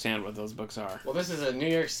understand what those books are. Well, this is a New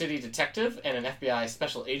York City detective and an FBI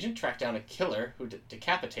special agent track down a killer who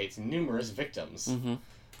decapitates numerous victims. Mm-hmm.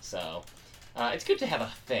 So, it's good to have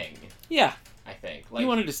a thing. Yeah. I think. You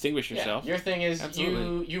want to distinguish yourself. Yeah, your thing is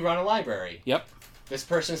you run a library. Yep. This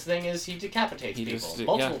person's thing is he decapitates people.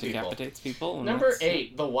 Multiple people. Decapitates people. Number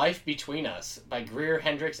 8, The Wife Between Us by Greer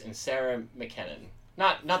Hendricks and Sarah McKinnon.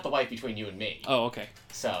 Not The Wife Between You and Me. Oh, okay.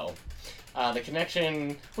 So, the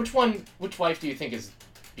connection... Which wife do you think is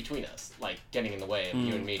between us? Like, getting in the way of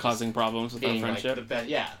you and me. Causing problems with our friendship? Like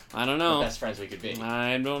I don't know. The best friends we could be.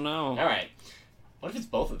 I don't know. Alright. What if it's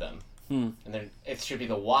both of them? And then it should be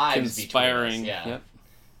the wives conspiring. Between us. Yeah. Yep.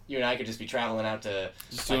 You and I could just be traveling out to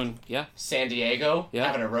San Diego,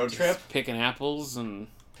 having a road trip. Picking apples and...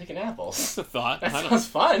 Picking apples? That's a thought. That sounds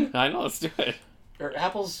fun. I know, let's do it. Or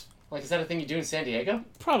apples, like, is that a thing you do in San Diego?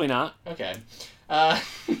 Probably not. Okay.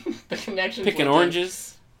 The connection... Picking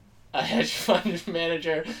oranges. A hedge fund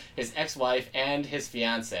manager, his ex-wife, and his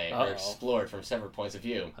fiancé are explored from several points of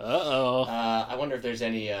view. Uh-oh. I wonder if there's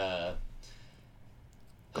any,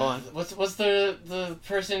 Go on. What's the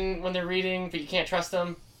person when they're reading, but you can't trust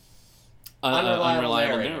them? Unreliable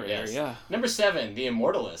narrator, yes. yeah. Number 7, The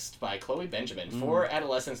Immortalist by Chloe Benjamin. 4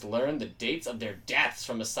 adolescents learn the dates of their deaths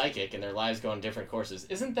from a psychic and their lives go on different courses.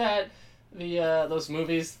 Isn't that the those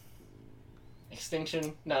movies?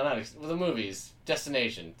 Extinction? No, not the movies.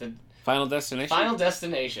 Destination. The Final Destination? Final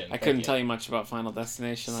Destination. I couldn't tell you much about Final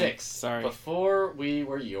Destination. 6. Sorry. Before We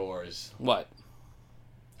Were Yours. What?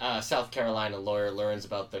 South Carolina lawyer learns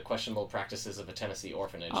about the questionable practices of a Tennessee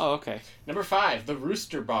orphanage. Oh, okay. Number 5, The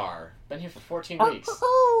Rooster Bar. Been here for 14 weeks.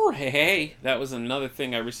 Hey, that was another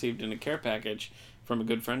thing I received in a care package from a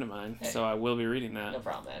good friend of mine, so I will be reading that. No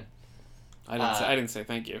problem, man. I didn't say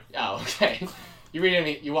thank you. Oh, okay.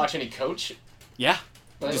 You watch any Coach? Yeah.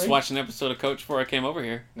 Lately? Just watched an episode of Coach before I came over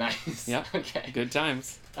here. Nice. Yeah. Okay. Good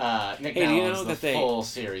times. Nick hey, do you know the that full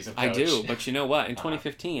series of Coach. I do, but you know what? In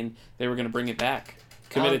 2015, they were going to bring it back.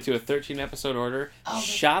 Committed to a 13-episode order,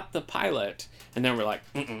 shot the pilot, and then we're like,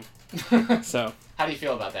 So. How do you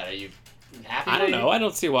feel about that? Are you happy? I don't know. I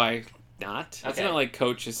don't see why not. Okay. It's not like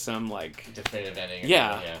Coach is some, like... definitive ending.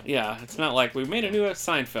 Yeah. It's not like we made a new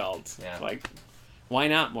Seinfeld. Yeah. Like, why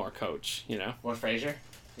not more Coach, you know? More Frasier?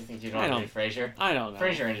 You think you don't want to do Frasier? I don't know.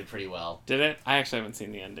 Frasier ended pretty well. Did it? I actually haven't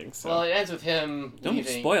seen the ending, so... Well, it ends with him Don't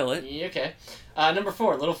leaving. spoil it. Yeah, okay. Number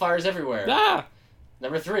 4, Little Fires Everywhere. Ah!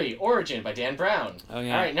 Number 3, Origin by Dan Brown. Oh,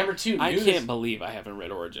 yeah. All right, number 2, I can't believe I haven't read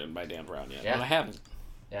Origin by Dan Brown yet, but I haven't.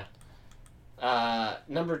 Yeah.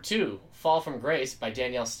 Number 2, Fall from Grace by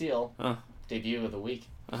Danielle Steele. Oh. Debut of the week.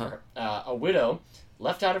 Uh-huh. A widow,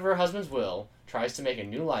 left out of her husband's will, tries to make a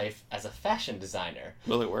new life as a fashion designer.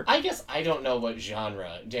 Will it work? I guess I don't know what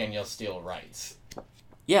genre Danielle Steele writes.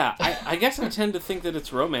 Yeah, I guess I tend to think that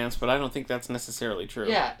it's romance, but I don't think that's necessarily true.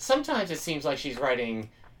 Yeah, sometimes it seems like she's writing...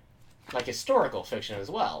 like historical fiction as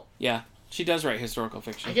well. Yeah, she does write historical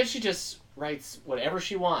fiction. I guess she just writes whatever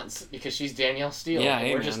she wants because she's Danielle Steele. Yeah,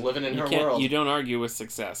 and we're just living in her world. You don't argue with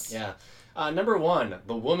success. Yeah. Number 1,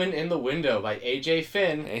 The Woman in the Window by A.J.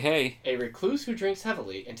 Finn. Hey. A recluse who drinks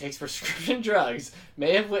heavily and takes prescription drugs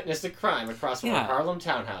may have witnessed a crime across from a Harlem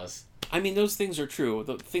townhouse. I mean, those things are true.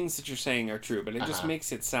 The things that you're saying are true, but it just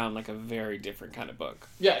makes it sound like a very different kind of book.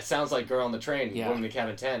 Yeah, it sounds like Girl on the Train, Woman in the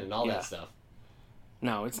Cabin 10, and all that stuff.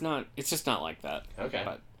 No, it's not. It's just not like that. Okay.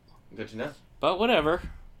 But, good to know. But whatever.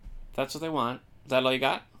 That's what they want. Is that all you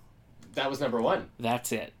got? That was number 1.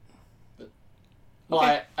 That's it. Well,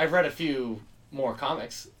 okay. I've read a few more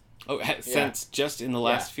comics. Oh, since just in the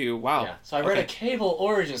last few. Wow. Yeah. So I read a Cable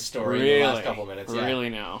origin story in the last couple minutes. Yeah. Really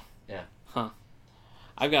now? Yeah. Huh.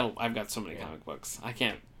 I've got so many comic books. I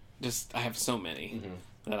can't. I have so many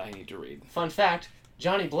that I need to read. Fun fact: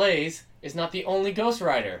 Johnny Blaze is not the only Ghost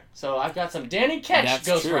Rider. So I've got some Danny Ketch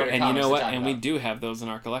Ghost Rider and comics you know what? to talk And about. we do have those in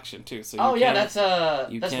our collection too. So that's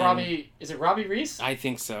Robbie. Is it Robbie Reese? I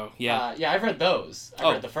think so. Yeah. Yeah, I've read those.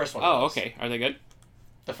 I read the first one. Oh, okay. Are they good?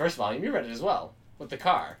 The first volume, you read it as well with the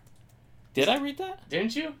car. Did I read that?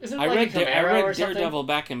 Didn't you? Isn't it I like read a Camaro or something? Daredevil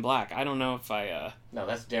Back in Black. I don't know if I. No,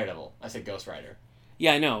 that's Daredevil. I said Ghost Rider.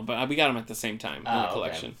 Yeah, I know, but we got them at the same time in the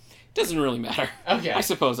collection. Okay. Doesn't really matter. Okay. I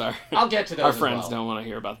suppose I'll get to those. Our friends don't want to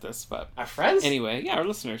hear about this, but our friends. Anyway, yeah, our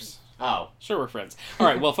listeners. Oh. Sure, we're friends. All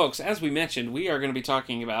right, well, folks, as we mentioned, we are going to be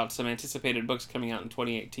talking about some anticipated books coming out in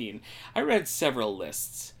 2018. I read several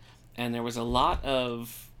lists, and there was a lot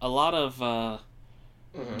of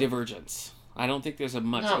divergence. I don't think there's a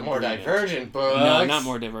much Not more agreement. Divergent books. No, not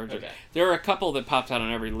more Divergent. Okay. There are a couple that popped out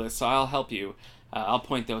on every list, so I'll help you. I'll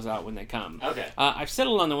point those out when they come. Okay. I've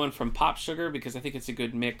settled on the one from Pop Sugar because I think it's a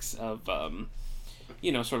good mix of,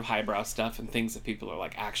 sort of highbrow stuff and things that people are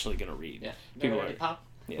like actually going to read. Yeah. People are. Pop.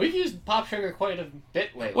 Yeah. We've used Pop Sugar quite a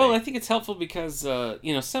bit lately. Well, I think it's helpful because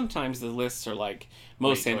sometimes the lists are like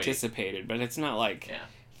most Wait. anticipated, but it's not like Yeah.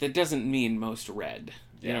 that doesn't mean most read.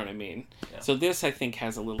 You know what I mean? Yeah. So this, I think,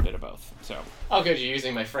 has a little bit of both. So. Oh, good. You're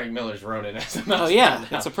using my Frank Miller's Ronin as a mouse Oh yeah, pad now.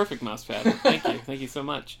 that's a perfect mouse pad. Thank you so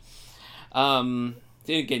much. Again,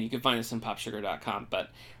 you can find us on popsugar.com,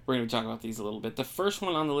 but we're going to talk about these a little bit. The first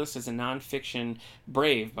one on the list is a nonfiction,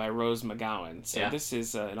 Brave by Rose McGowan. So this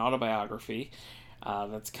is an autobiography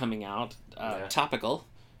that's coming out, topical,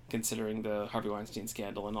 considering the Harvey Weinstein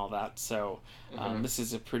scandal and all that. So this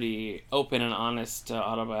is a pretty open and honest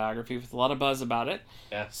autobiography with a lot of buzz about it.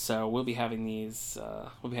 Yeah. So we'll be having these.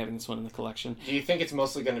 We'll be having this one in the collection. Do you think it's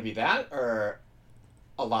mostly going to be that, or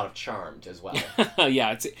a lot of Charmed as well?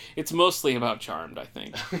 Yeah, it's mostly about Charmed, I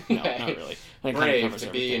think. No, not really. I think Brave to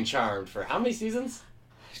be in Charmed for how many seasons?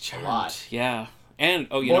 Charmed. A lot. Yeah. And,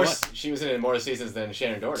 you know what? She was in more seasons than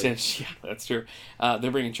Shannon Doherty. Yeah, that's true.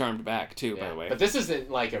 They're bringing Charmed back, too, by the way. But this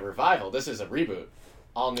isn't like a revival. This is a reboot.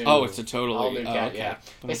 All new. Oh, it's a totally... all new cat, okay. yeah.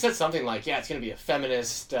 They said something like, it's going to be a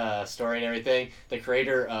feminist story and everything. The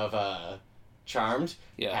creator of Charmed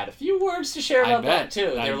had a few words to share about that,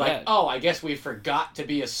 too. They're like, I guess we forgot to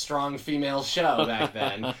be a strong female show back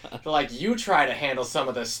then. They're like, you try to handle some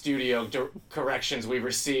of the studio corrections we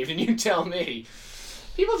received, and you tell me.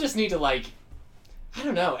 People just need to, I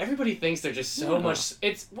don't know. Everybody thinks they're just so much...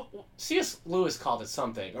 It's C.S. Lewis called it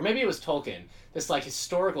something. Or maybe it was Tolkien. This,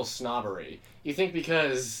 historical snobbery. You think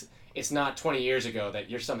because it's not 20 years ago that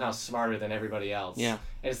you're somehow smarter than everybody else. Yeah.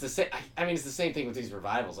 And it's the same... I mean, it's the same thing with these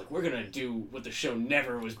revivals. We're going to do what the show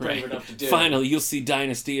never was brave enough to do. Finally, you'll see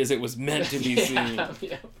Dynasty as it was meant to be seen.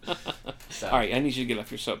 Yeah. So. All right, I need you to get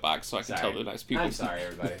off your soapbox so I can tell the nice people. I'm sorry,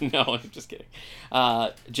 everybody. No, I'm just kidding.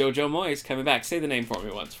 Jojo Moyes coming back. Say the name for me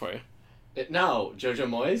once for you. No, Jojo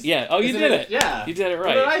Moyes? Yeah. Oh, you did it. Yeah. You did it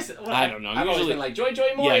right. I don't know. I've always been like, Joy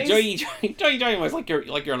Moyes. Yeah, Joy Moyes,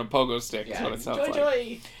 like you're on a pogo stick. Yeah. That's what it sounds like.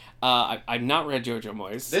 Joy. I've not read Jojo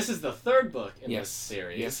Moyes. This is the third book in this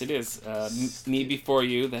series. Yes, it is. Me Before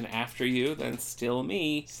You, then After You, then Still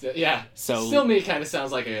Me. So Still Me kind of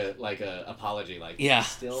sounds like a apology.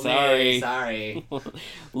 Still sorry. Me. Sorry.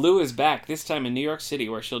 Lou is back, this time in New York City,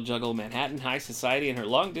 where she'll juggle Manhattan high society and her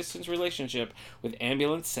long-distance relationship with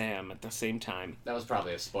Ambulance Sam at the same time. That was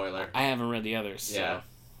probably a spoiler. I haven't read the others, so,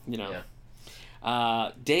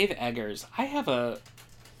 Yeah. Dave Eggers. I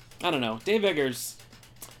don't know. Dave Eggers...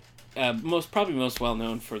 probably most well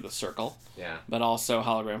known for The Circle. Yeah. But also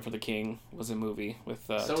Hologram for the King was a movie with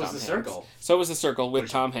Tom Hanks. Circle. So was The Circle with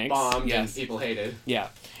Tom Hanks. Bombed and people hated. Yeah.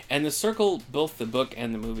 And The Circle, both the book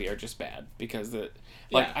and the movie are just bad because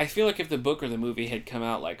I feel like if the book or the movie had come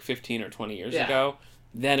out 15 or 20 years ago,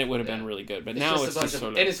 then it would have been really good. But now it's just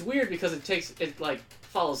sort of... And it's weird because it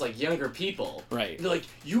follows younger people. Right. They're like,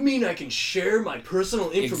 you mean I can share my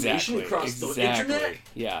personal information across the internet?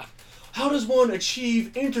 Yeah. How does one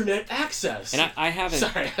achieve internet access? And I haven't...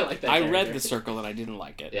 Sorry, I like that I character. read The Circle and I didn't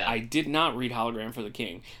like it. Yeah. I did not read Hologram for the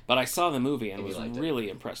King, but I saw the movie and was really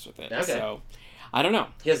impressed with it. Okay. So, I don't know.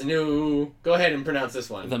 He has a new... Go ahead and pronounce this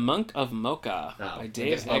one. The Monk of Mocha by Dave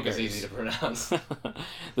Eggers. Mocha's easy to pronounce.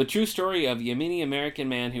 The true story of Yemeni American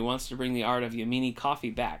man who wants to bring the art of Yemeni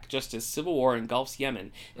coffee back, just as civil war engulfs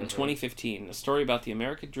Yemen in 2015. A story about the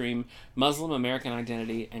American dream, Muslim American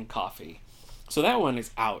identity, and coffee. So that one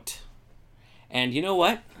is out. And you know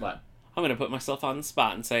what? What? I'm going to put myself on the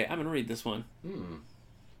spot and say, I'm going to read this one.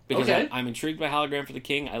 Because I'm intrigued by Hologram for the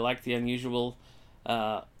King. I like the unusual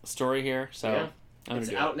story here. So I'm going to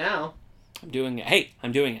do it. It's out now. I'm doing it. Hey,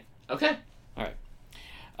 I'm doing it. Okay. All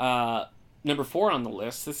right. Number 4 on the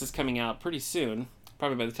list. This is coming out pretty soon.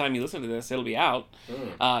 Probably by the time you listen to this, it'll be out.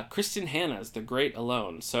 Kristen Hanna's The Great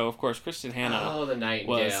Alone. So, of course, Kristen Hanna... Oh, The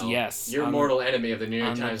Nightingale. Was, your mortal enemy of the New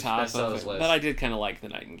York Times bestsellers list. But I did kind of like The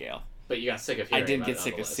Nightingale. But you got sick of hearing I did get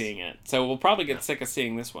sick of seeing it. So we'll probably get sick of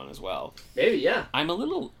seeing this one as well. Maybe, yeah. I'm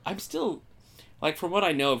still, from what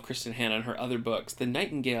I know of Kristen Hanna and her other books, The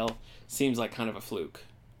Nightingale seems like kind of a fluke.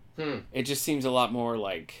 It just seems a lot more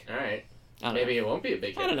like... All right. Maybe it won't be a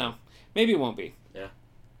big hit. I don't know. Maybe it won't be. Yeah.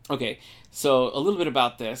 Okay, so a little bit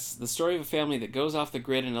about this. The story of a family that goes off the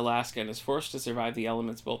grid in Alaska and is forced to survive the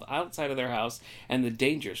elements both outside of their house and the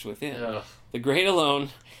dangers within. Ugh. The Great Alone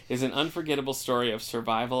is an unforgettable story of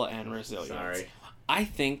survival and resilience. Sorry. I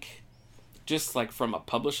think, just like from a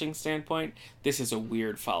publishing standpoint, this is a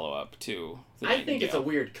weird follow-up to The Nightingale. I think it's a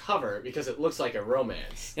weird cover because it looks like a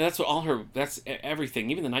romance. Yeah, that's everything.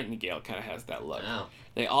 Even The Nightingale kind of has that look. Wow.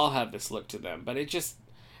 They all have this look to them, but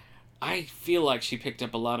I feel like she picked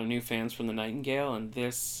up a lot of new fans from The Nightingale, and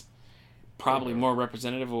this probably more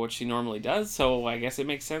representative of what she normally does, so I guess it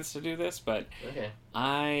makes sense to do this, but Okay.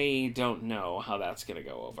 I don't know how that's going to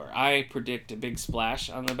go over. I predict a big splash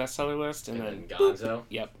on the bestseller list, and then Gonzo. Boop.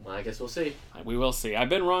 Yep. Well, I guess we'll see. We will see. I've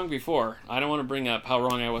been wrong before. I don't want to bring up how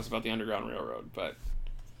wrong I was about the Underground Railroad, but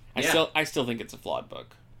I still think it's a flawed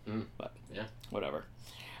book. But yeah, whatever.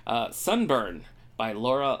 Sunburn by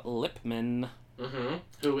Laura Lippman. Mm-hmm.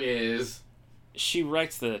 Who is... She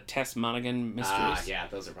writes the Tess Monaghan mysteries. Yeah,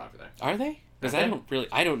 those are popular. Are they? Because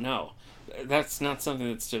I don't know. That's not something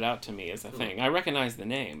that stood out to me as a thing. I recognize the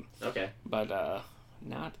name. Okay. But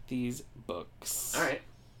not these books. All right.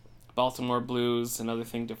 Baltimore Blues, Another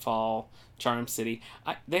Thing to Fall, Charm City.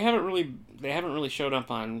 They haven't really showed up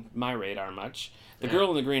on my radar much. The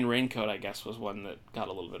Girl in the Green Raincoat, I guess, was one that got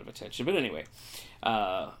a little bit of attention. But anyway,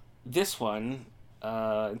 this one,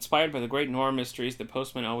 inspired by the great Noir mysteries, The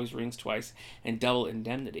Postman Always Rings Twice, and Double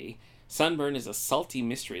Indemnity, Sunburn is a salty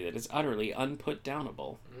mystery that is utterly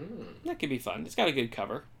unputdownable. That could be fun. It's got a good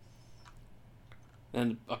cover.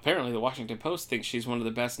 And apparently the Washington Post thinks she's one of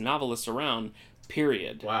the best novelists around,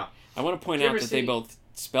 period. Wow. I want to point out that they both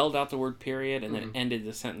spelled out the word period and then ended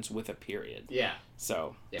the sentence with a period. Yeah.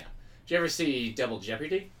 So. Yeah. Did you ever see Double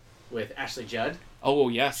Jeopardy with Ashley Judd? Oh,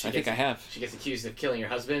 yes. I think I have. She gets accused of killing her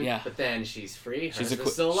husband, but then she's free. Her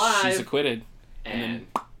husband's still alive. She's acquitted. And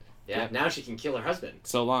now she can kill her husband.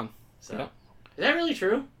 So long. So, is that really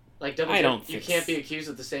true? Like Double Jeopardy, don't you think can't be accused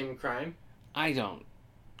of the same crime? I don't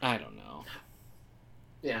know.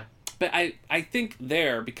 Yeah. But I think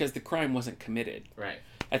there, because the crime wasn't committed. Right.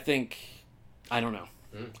 I think, I don't know.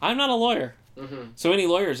 I'm not a lawyer. So any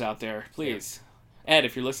lawyers out there, please. Yeah. Ed,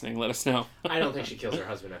 if you're listening, let us know. I don't think she kills her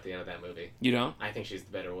husband at the end of that movie. You don't? I think she's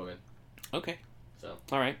the better woman. Okay. So.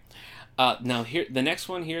 All right. Now, here the next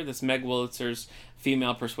one here, this Meg Wolitzer's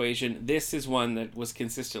Female Persuasion, this is one that was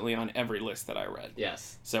consistently on every list that I read.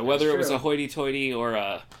 Yes. So whether it was a hoity-toity or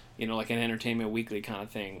a, like an Entertainment Weekly kind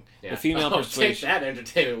of thing, the Female Persuasion... take that,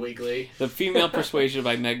 Entertainment Weekly. The Female Persuasion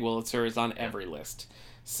by Meg Wolitzer is on every list.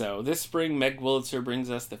 So this spring, Meg Wolitzer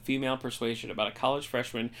brings us The Female Persuasion, about a college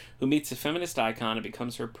freshman who meets a feminist icon and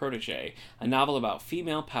becomes her protege. A novel about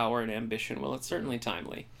female power and ambition. Well, it's certainly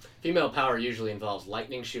timely. Female power usually involves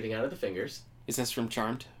lightning shooting out of the fingers. Is this from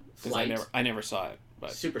Charmed? Flight. I never saw it.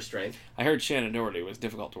 But super strength. I heard Shannon Doherty was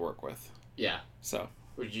difficult to work with. Yeah. So.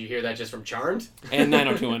 Would you hear that just from Charmed? And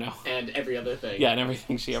 90210. And every other thing. Yeah, and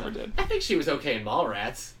everything she ever did. I think she was okay in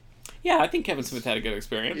Mallrats. Yeah, I think Kevin Smith had a good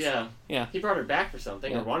experience. Yeah. Yeah. He brought her back for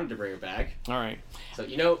something, or wanted to bring her back. All right. So,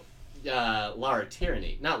 Laura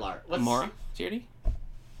Tierney. Not Laura. What's... Maura Tierney?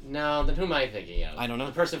 No, then who am I thinking of? I don't know.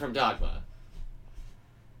 The person from Dogma.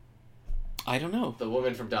 I don't know. The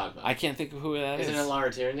woman from Dogma. I can't think of who that is. Isn't it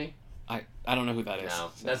Laura Tierney? I don't know who that is.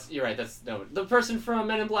 No, you're right. The person from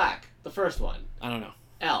Men in Black, the first one. I don't know.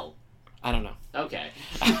 Elle. I don't know. Okay.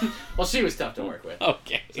 Well, she was tough to work with.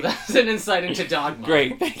 Okay. So that's an insight into Dogma.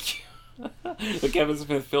 Great, thank you. The Kevin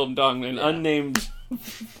Smith film Dogma, an unnamed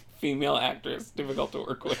female actress, difficult to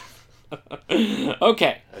work with.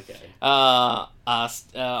 Okay.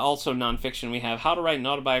 Also nonfiction, we have How to Write an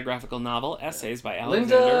Autobiographical Novel, Essays by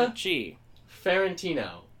Alexander G.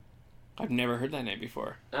 Ferrantino. I've never heard that name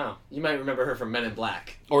before. Oh, you might remember her from Men in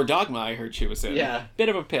Black. Or Dogma, I heard she was in. Yeah. Bit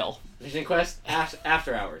of a pill. Vision Quest,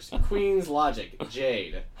 After Hours, Queen's Logic,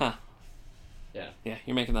 Jade. Huh. Yeah. Yeah,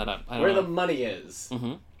 you're making that up. Where the Money Is.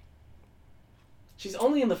 Mm-hmm. She's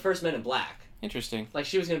only in the first Men in Black. Interesting. Like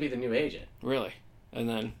she was going to be the new agent. Really? And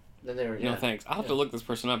then they were, no thanks. I'll have to look this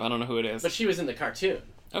person up. I don't know who it is. But she was in the cartoon.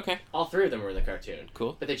 Okay. All three of them were in the cartoon.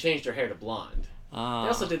 Cool. But they changed her hair to blonde. They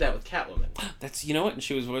also did that with Catwoman. That's, you know what? And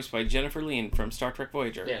she was voiced by Jennifer Lean from Star Trek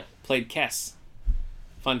Voyager. Yeah. Played Kess.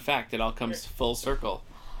 Fun fact, it all comes full circle.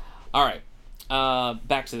 All right.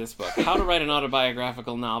 Back to this book. How to Write an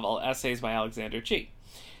Autobiographical Novel, Essays by Alexander G.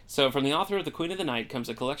 So from the author of The Queen of the Night comes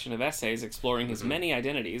a collection of essays exploring his many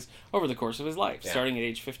identities over the course of his life, starting at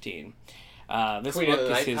age 15. This book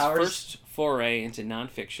is his first foray into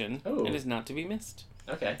nonfiction and is not to be missed.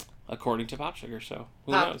 Okay. According to Pop Sugar, so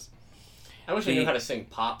who knows? I wish I knew how to sing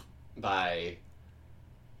Pop by...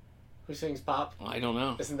 Who sings Pop? I don't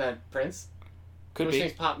know. Isn't that Prince? Could Who be.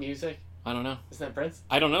 sings pop music? I don't know. Isn't that Prince?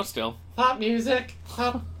 I don't know still. Pop music.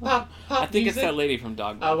 Pop I think music. it's that lady from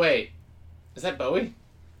Dogma. Oh, wait. Is that Bowie?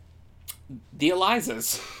 The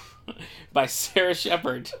Elizas by Sarah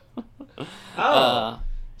Shepard.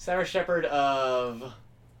 Sarah Shepard of...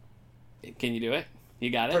 Can you do it? You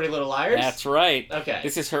got it? Pretty Little Liars? That's right. Okay.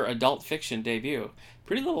 This is her adult fiction debut.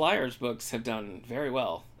 Pretty Little Liars books have done very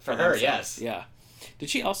well. For her, yes. Yeah. Did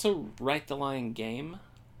she also write The Lion Game?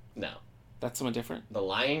 No. That's someone different? The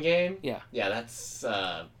Lion Game? Yeah. Yeah, that's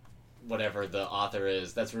whatever the author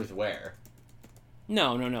is. That's Ruth Ware.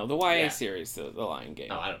 No. The YA series, the Lion Game.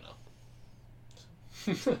 Oh, I don't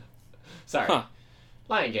know. Sorry. Huh.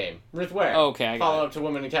 Lion Game. Ruth Ware. Oh, okay, I got Follow it. up to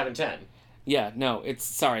Woman in Cabin 10. Yeah, no, it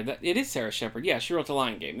is Sarah Shepard. Yeah, she wrote The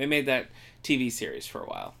Lion Game. They made that TV series for a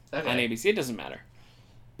while on ABC. It doesn't matter.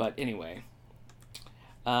 But anyway,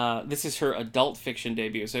 this is her adult fiction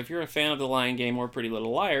debut. So if you're a fan of The Lion Game or Pretty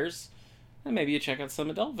Little Liars, then maybe you check out some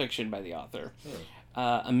adult fiction by the author.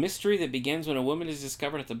 A mystery that begins when a woman is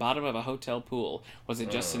discovered at the bottom of a hotel pool. Was it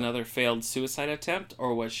just another failed suicide attempt,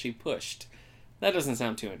 or was she pushed? That doesn't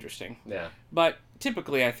sound too interesting. Yeah. But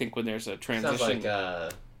typically, I think when there's a transition... Sounds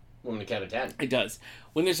like Woman in Cabin 10. It does.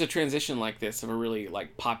 When there's a transition like this of a really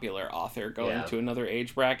popular author going to another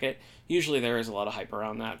age bracket, usually there is a lot of hype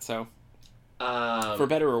around that. So, for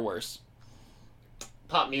better or worse.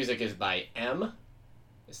 Pop music is by M.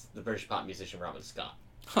 It's the British pop musician Robin Scott.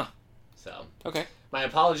 Huh. So. Okay. My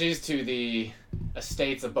apologies to the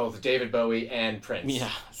estates of both David Bowie and Prince.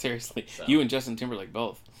 Yeah, seriously. So. You and Justin Timberlake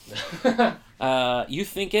both. You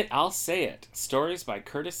Think It, I'll Say It. Stories by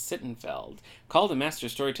Curtis Sittenfeld. Called a master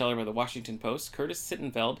storyteller by the Washington Post, Curtis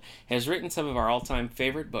Sittenfeld has written some of our all-time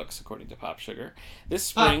favorite books, according to Pop Sugar. This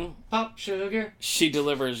spring, Pop Sugar, she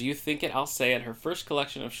delivers You Think It, I'll Say It, her first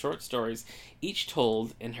collection of short stories, each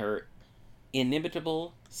told in her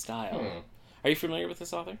inimitable style. Are you familiar with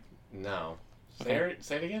this author? No. Okay.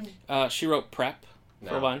 Say it again? She wrote Prep,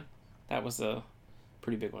 for No. one. That was a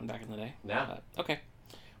pretty big one back in the day. No. Okay.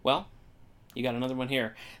 Well, you got another one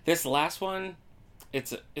here. This last one,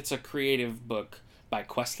 it's a creative book by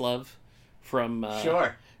Questlove from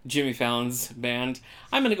Sure. Jimmy Fallon's band.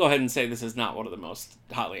 I'm going to go ahead and say this is not one of the most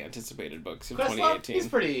hotly anticipated books of Questlove,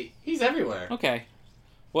 2018. he's everywhere. Okay.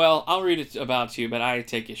 Well, I'll read it about you, but I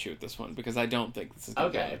take issue with this one because I don't think this is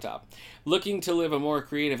going to be on the top. Looking to live a more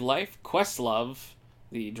creative life, Questlove,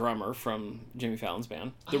 the drummer from Jimmy Fallon's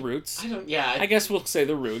band, The Roots. I guess we'll say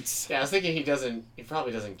The Roots. Yeah, I was thinking he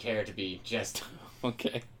probably doesn't care to be just...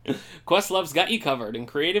 Okay. Questlove's got you covered. In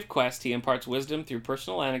Creative Quest, he imparts wisdom through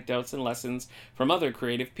personal anecdotes and lessons from other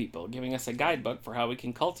creative people, giving us a guidebook for how we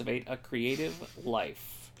can cultivate a creative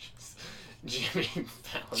life. Jimmy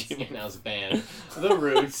Fallon's band, The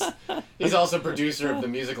Roots. He's also producer of the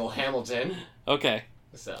musical Hamilton. Okay.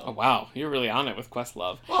 So. Oh, wow. You're really on it with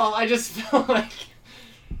Questlove. Well, I just feel like,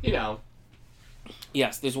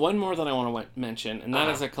 Yes, there's one more that I want to mention, and that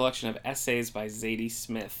is a collection of essays by Zadie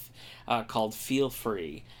Smith called Feel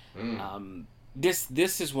Free. This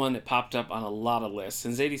is one that popped up on a lot of lists,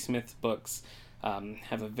 and Zadie Smith's books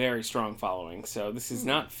have a very strong following. So this is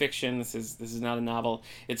not fiction. This is not a novel.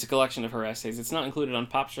 It's a collection of her essays. It's not included on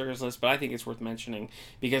Pop Sugar's list, but I think it's worth mentioning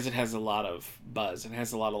because it has a lot of buzz. It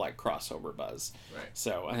has a lot of crossover buzz. Right.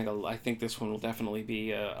 So I think this one will definitely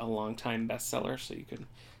be a long-time bestseller. So you can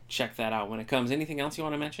check that out when it comes. Anything else you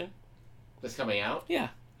want to mention? That's coming out? Yeah.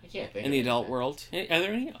 I can't think. In the adult world, are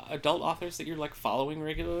there any adult authors that you're following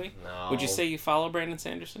regularly? No. Would you say you follow Brandon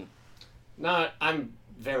Sanderson? No, I'm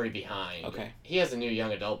very behind. Okay. He has a new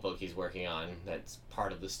young adult book he's working on that's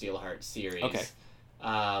part of the Steelheart series. Okay.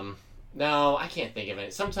 No, I can't think of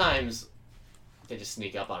it. Sometimes they just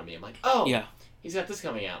sneak up on me. I'm like, oh, yeah, he's got this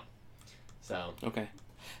coming out. So. Okay.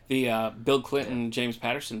 The Bill Clinton, James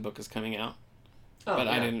Patterson book is coming out. Oh, but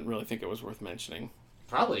I didn't really think it was worth mentioning.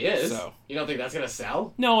 Probably is. So. You don't think that's going to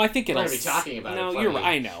sell? No, I think it'll... We're going to be talking about it. No, you're right.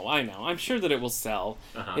 I know. I'm sure that it will sell.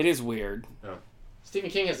 Uh-huh. It is weird. Oh.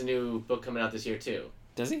 Stephen King has a new book coming out this year, too.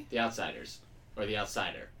 Does he? The Outsiders. Or The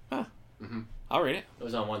Outsider. Huh. Mm-hmm. I'll read it. It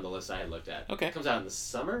was on one of the lists I had looked at. Okay. It comes out in the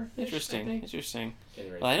summer. Interesting.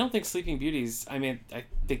 Well, I don't think Sleeping Beauty's... I mean, I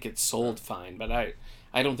think it's sold fine, but I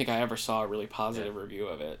don't think I ever saw a really positive review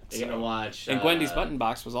of it. You're going to watch... And Gwendy's Button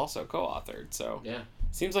Box was also co-authored, so... Yeah.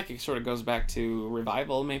 Seems like it sort of goes back to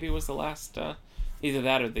Revival, maybe was the last... either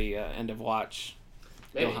that or the End of Watch.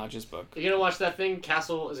 Maybe. Bill Hodges book. You're going to watch that thing,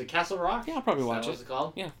 Castle... Is it Castle Rock? Yeah, I'll probably watch it. What's it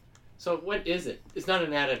called? Yeah. So what is it? It's not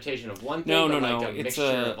an adaptation of one thing, No. a mixture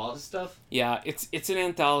of all this stuff? Yeah, it's an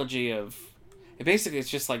anthology of... Basically, it's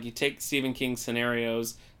just you take Stephen King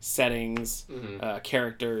scenarios, settings,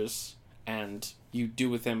 characters, and you do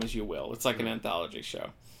with them as you will. It's like an anthology show.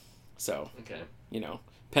 So, okay.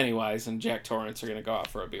 Pennywise and Jack Torrance are going to go out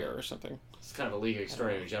for a beer or something. It's kind of a League of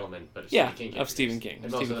Extraordinary Gentlemen, but of Stephen King.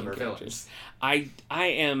 And most of them are villains. I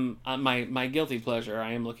am my guilty pleasure.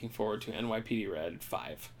 I am looking forward to NYPD Red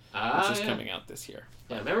 5, which is coming out this year.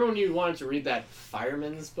 Yeah, remember when you wanted to read that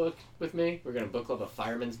Fireman's book with me? We're going to book club a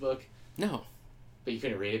Fireman's book. No. But you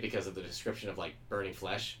couldn't read it because of the description of, like, burning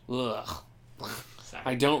flesh? Ugh.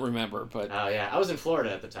 I don't remember, but... Oh, yeah. I was in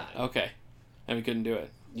Florida at the time. Okay. And we couldn't do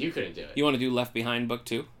it. You couldn't do it. You want to do Left Behind book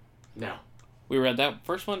 2? No. We read that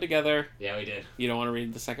first one together. Yeah, we did. You don't want to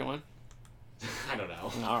read the second one? I don't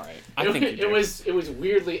know. All right. I think it was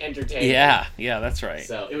weirdly entertaining. Yeah, that's right.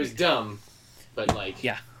 So, it was dumb, but, like...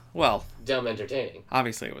 Yeah. Well... Dumb entertaining.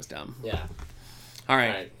 Obviously it was dumb. Yeah. All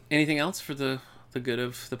right. Anything else for the good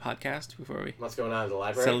of the podcast before we... What's going on in the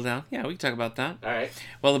library? Settle down? Yeah, we can talk about that. All right.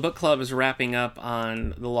 Well, the book club is wrapping up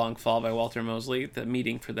on The Long Fall by Walter Mosley. The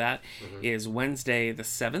meeting for that is Wednesday the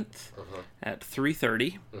 7th at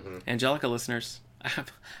 3:30. Angelica listeners, I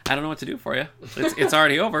don't know what to do for you. It's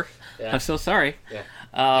already over. Yeah. I'm so sorry. Yeah.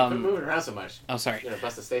 Quit moving around so much. Oh, sorry. You're going to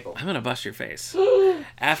bust a staple. I'm going to bust your face.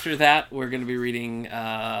 After that, we're going to be reading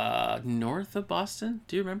North of Boston.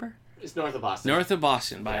 Do you remember? It's North of Boston. North of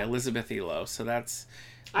Boston by Elizabeth Elo. So that's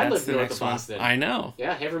I live the north next of Boston. One. I know.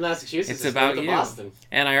 Yeah, Haverford, Massachusetts. It's is about north you. Of Boston.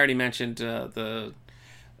 And I already mentioned the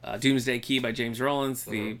Doomsday Key by James Rollins.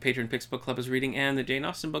 The Patron Picks Book Club is reading, and the Jane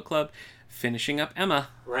Austen Book Club finishing up Emma.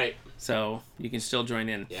 Right. So you can still join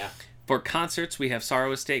in. Yeah. For concerts, we have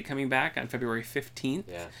Sorrow Estate coming back on February 15th.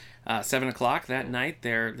 Yeah. 7 o'clock that night.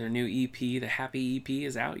 Their new EP, the Happy EP,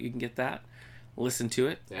 is out. You can get that. Listen to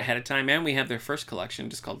it ahead of time. And we have their first collection,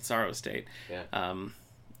 just called Sorrow Estate,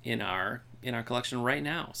 in our collection right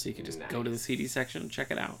now. So you can just go to the CD section and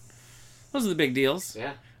check it out. Those are the big deals.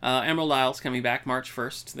 Yeah. Emerald Isle's coming back March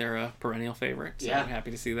 1st. They're a perennial favorite. So I'm happy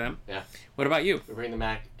to see them. Yeah. What about you? We bring them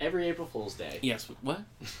back every April Fool's Day. Yes. What?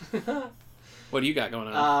 What do you got going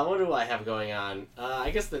on? What do I have going on? I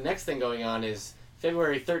guess the next thing going on is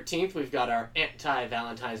February 13th. We've got our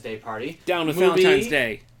anti-Valentine's Day party. Down with Valentine's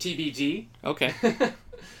Day. TBD. Okay.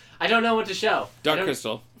 I don't know what to show. Dark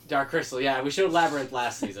Crystal. Dark Crystal, yeah. We showed Labyrinth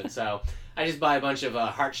last season, so I just buy a bunch of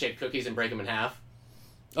heart-shaped cookies and break them in half.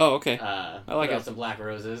 Oh, okay. I like it. Some black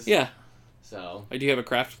roses. Yeah. So. Do you have a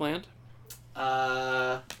craft planned? No.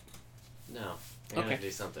 I okay. to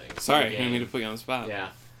do something. Sorry, I didn't mean to put you on the spot. Yeah.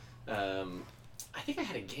 I think I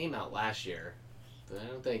had a game out last year, but I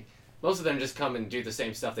don't think... Most of them just come and do the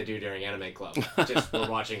same stuff they do during Anime Club. Just we're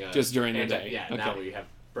watching a... Just during the day. Yeah, okay. Now we have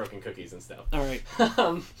broken cookies and stuff. All right.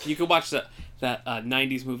 You could watch that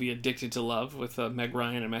 90s movie Addicted to Love with Meg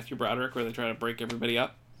Ryan and Matthew Broderick where they try to break everybody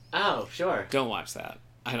up. Oh, sure. Don't watch that.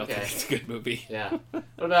 I don't think it's a good movie. Yeah. What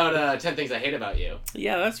about 10 Things I Hate About You?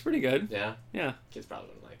 Yeah, that's pretty good. Yeah? Yeah. Kids probably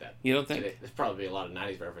wouldn't like that. You don't think? There's probably a lot of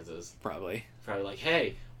 90s references. Probably like,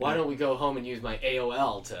 hey, why don't we go home and use my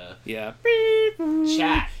AOL to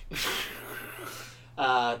chat?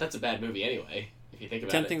 That's a bad movie anyway, if you think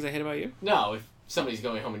about 10 Things I Hate About You? No, if somebody's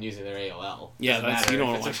going home and using their AOL. Yeah, you don't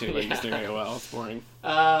want to watch anybody use their AOL. It's boring.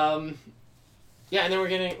 Yeah, and then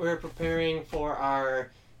we're preparing for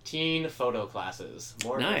our teen photo classes.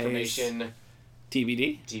 More information.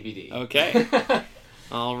 TBD? Okay.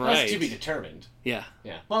 All right. That's to be determined. Yeah.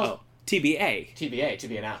 Yeah. Well, TBA. TBA, to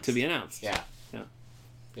be announced. To be announced. Yeah.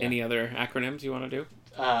 Any other acronyms you want to do?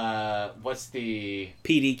 What's the...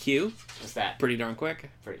 PDQ. What's that? Pretty darn quick.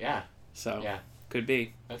 Yeah. So, yeah. Could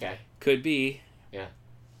be. Okay. Could be. Yeah.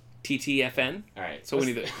 TTFN. All right. So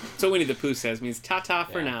Winnie the Pooh says means ta-ta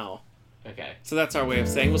for now. Okay. So that's our way of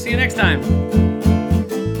saying we'll see you next time.